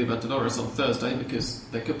played in the Libertadores on Thursday, because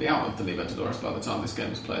they could be out of the Libertadores by the time this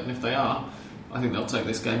game is played, and if they are, I think they'll take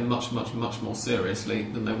this game much, much, much more seriously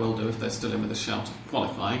than they will do if they're still in with a shout of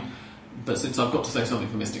qualifying. But since I've got to say something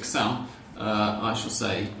for Mystic Sam, I'll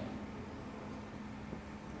say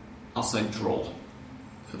draw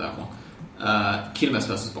for that one. Quilmes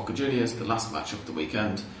versus Boca Juniors, the last match of the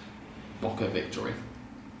weekend. Boca victory.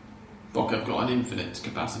 Boca have got an infinite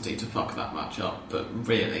capacity to fuck that match up, but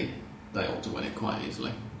really, they ought to win it quite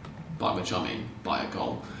easily. by which I mean by a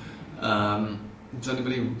goal. Does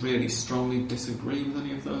anybody really strongly disagree with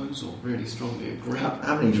any of those, or really strongly agree?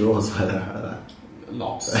 How many draws were there out of that?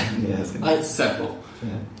 Lots. Several.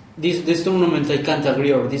 Yeah. This tournament, I can't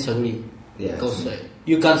agree or disagree. Yeah. Because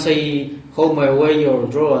you can say home or away or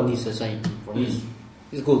draw, and it's the same. For me,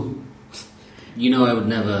 it's good. I would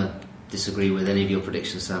never disagree with any of your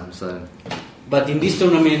predictions, Sam. So, but in this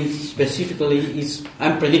tournament specifically, it's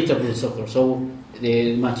unpredictable soccer. So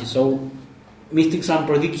the matches. So making some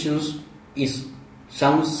predictions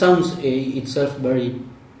sounds itself very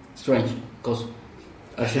strange, because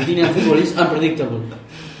Argentinian football is unpredictable.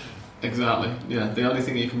 Exactly. Yeah. The only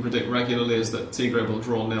thing you can predict regularly is that Tigre will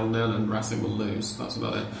draw 0-0 and Racing will lose. That's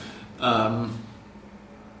about it. I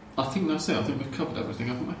think that's it. I think we've covered everything,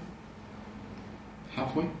 haven't we?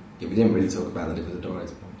 Have we? Yeah, we didn't really talk about the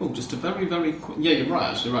Libertadores. Oh, just a very, very quick... Yeah, you're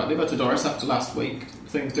right, actually, right. Libertadores, after last week,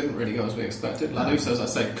 things didn't really go as we expected. Lanús, as I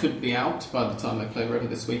say, could be out by the time they play River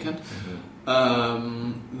this weekend.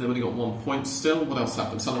 Mm-hmm. They've only got 1 point still. What else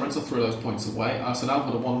happened? San Lorenzo threw those points away. Arsenal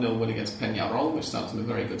had a 1-0 win against Peñarol, which stands them in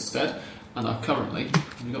very good stead. And currently...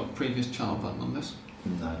 Have you got a previous channel button on this?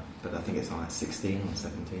 No, but I think it's on like 16 or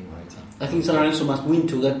 17 or 18. I think San Lorenzo must win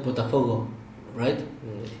to get Botafogo, right?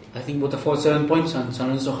 I think Botafogo has 7 points and San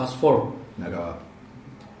Lorenzo has 4. No, go up.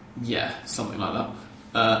 Yeah, something like that.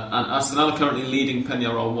 And Arsenal are currently leading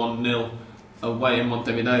Peñarol 1-0 away in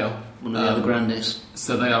Montevideo. One of the other grandes.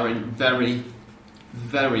 So they are in very,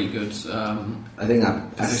 very good I think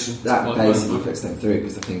that basically puts them through,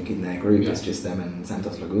 because I think in their group it's just them and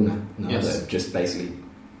Santos Laguna. That have just basically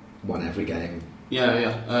won every game.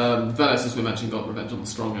 Yeah. Vélez, as we mentioned, got revenge on the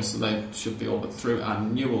strongest, so they should be all but through.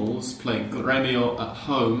 And Newell's play Grêmio at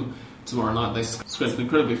home tomorrow night. They scraped an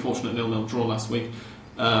incredibly fortunate 0-0 draw last week.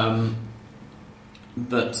 But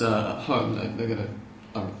at home, they're going to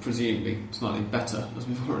presumably slightly better, as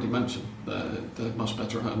we've already mentioned. They're much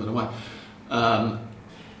better at home than away.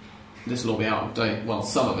 This will all be out of date. Well,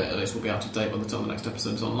 some of it at least will be out of date by the time the next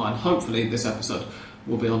episode is online. Hopefully, this episode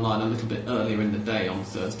will be online a little bit earlier in the day on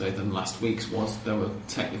Thursday than last week's was. There were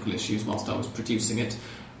technical issues whilst I was producing it.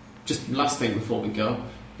 Just last thing before we go,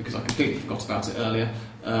 because I completely forgot about it earlier.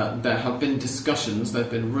 There have been discussions, there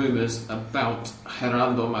have been rumours about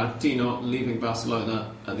Gerardo Martino leaving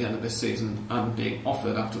Barcelona at the end of this season and being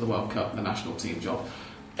offered after the World Cup the national team job.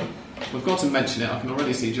 We've got to mention it. I can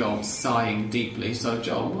already see Joel sighing deeply. So,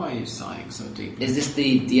 Joel, why are you sighing so deeply? Is this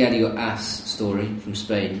the Diario AS story from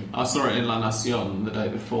Spain? I saw it in La Nación the day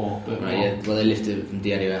before. But right, yeah. Well, they lifted it from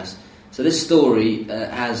Diario AS. So this story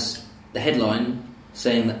has the headline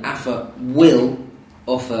saying that AFA will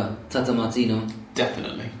offer Tata Martino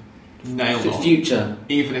definitely nailed on. Future,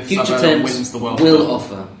 even if future Sabella wins the World Cup, will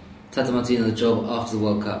offer Tata Martino the job after the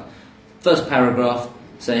World Cup. First paragraph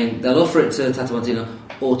saying they'll offer it to Tata Martino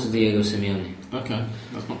or to Diego Simeone. Okay,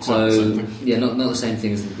 that's not quite the same thing. Yeah, not the same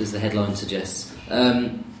thing as the headline suggests.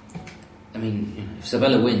 I mean, if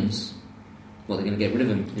Sabella wins, they're going to get rid of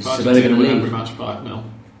him. Is Sabella going to leave? Every match 5-0.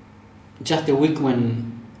 Just a week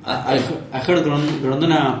when I heard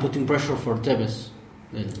Grondona putting pressure for Tevez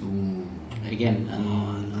again,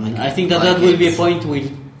 and I think that will be a point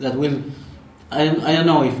that will. I don't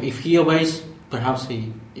know if he obeys, perhaps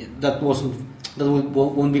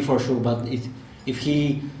won't be for sure. But if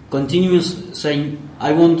he continues saying,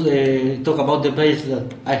 I won't talk about the players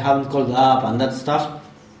that I haven't called up and that stuff,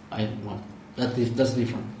 that's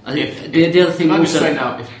different. The other thing. Can I just say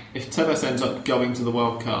now, if Tevez ends up going to the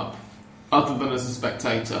World Cup, other than as a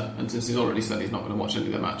spectator, and since he's already said he's not going to watch any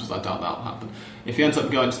of their matches, I doubt that will happen. If he ends up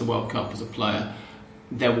going to the World Cup as a player,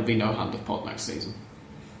 there will be no hand of pod next season.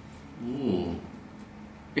 Ooh.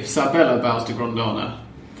 If Sabella bows to Grondona,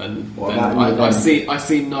 then I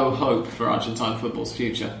see no hope for Argentine football's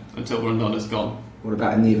future until Grondona's gone. What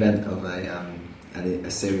about in the event of a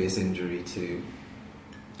serious injury to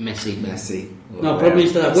Messi? No, probably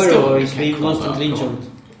it's that Aguero, he's being constantly injured.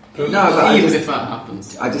 No, but even if that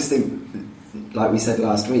happens, I just think, like we said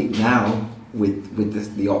last week, now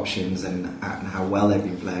with the options and how well they've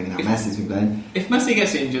been playing and how Messi's been playing. If Messi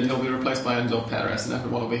gets injured, he'll be replaced by Enzo Perez, and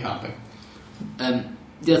everyone will be happy.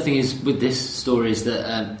 The other thing is with this story is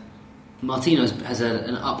that Martino has had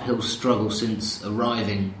an uphill struggle since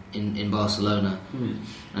arriving in Barcelona, and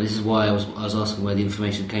this is why I was asking where the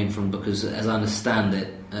information came from, because as I understand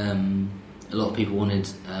it, a lot of people wanted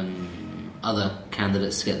other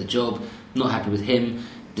candidates to get the job. Not happy with him,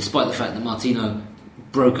 despite the fact that Martino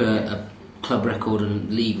broke a club record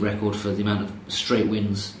and league record for the amount of straight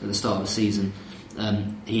wins at the start of the season.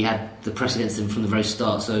 He had the press against him from the very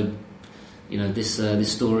start. So,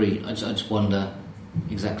 this story, I just wonder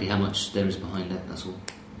exactly how much there is behind it. That's all.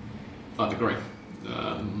 I'd agree.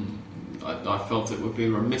 I felt it would be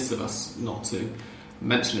remiss of us not to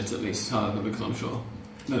mention it at least, however, because I'm sure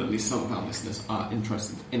that at least some of our listeners are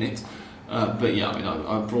interested in it. But yeah, I mean,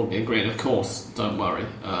 I broadly agree. And of course, don't worry,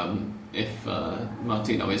 if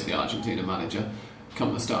Martino is the Argentina manager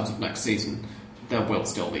come the start of next season, there will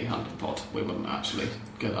still be Hand of Pod. We wouldn't actually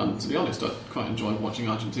get. And to be honest, I quite enjoy watching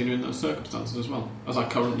Argentina in those circumstances as well, as I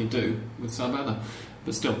currently do with Sabana.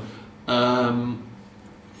 But still,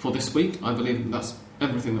 for this week, I believe that's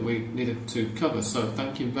everything that we needed to cover. So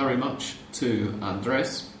thank you very much to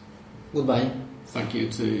Andres. Goodbye. Thank you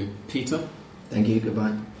to Peter. Thank you.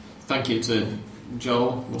 Goodbye. Thank you to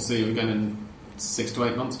Joel. We'll see you again in 6 to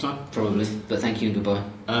 8 months' time. Probably, but thank you and goodbye.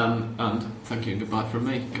 And thank you and goodbye from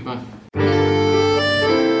me. Goodbye.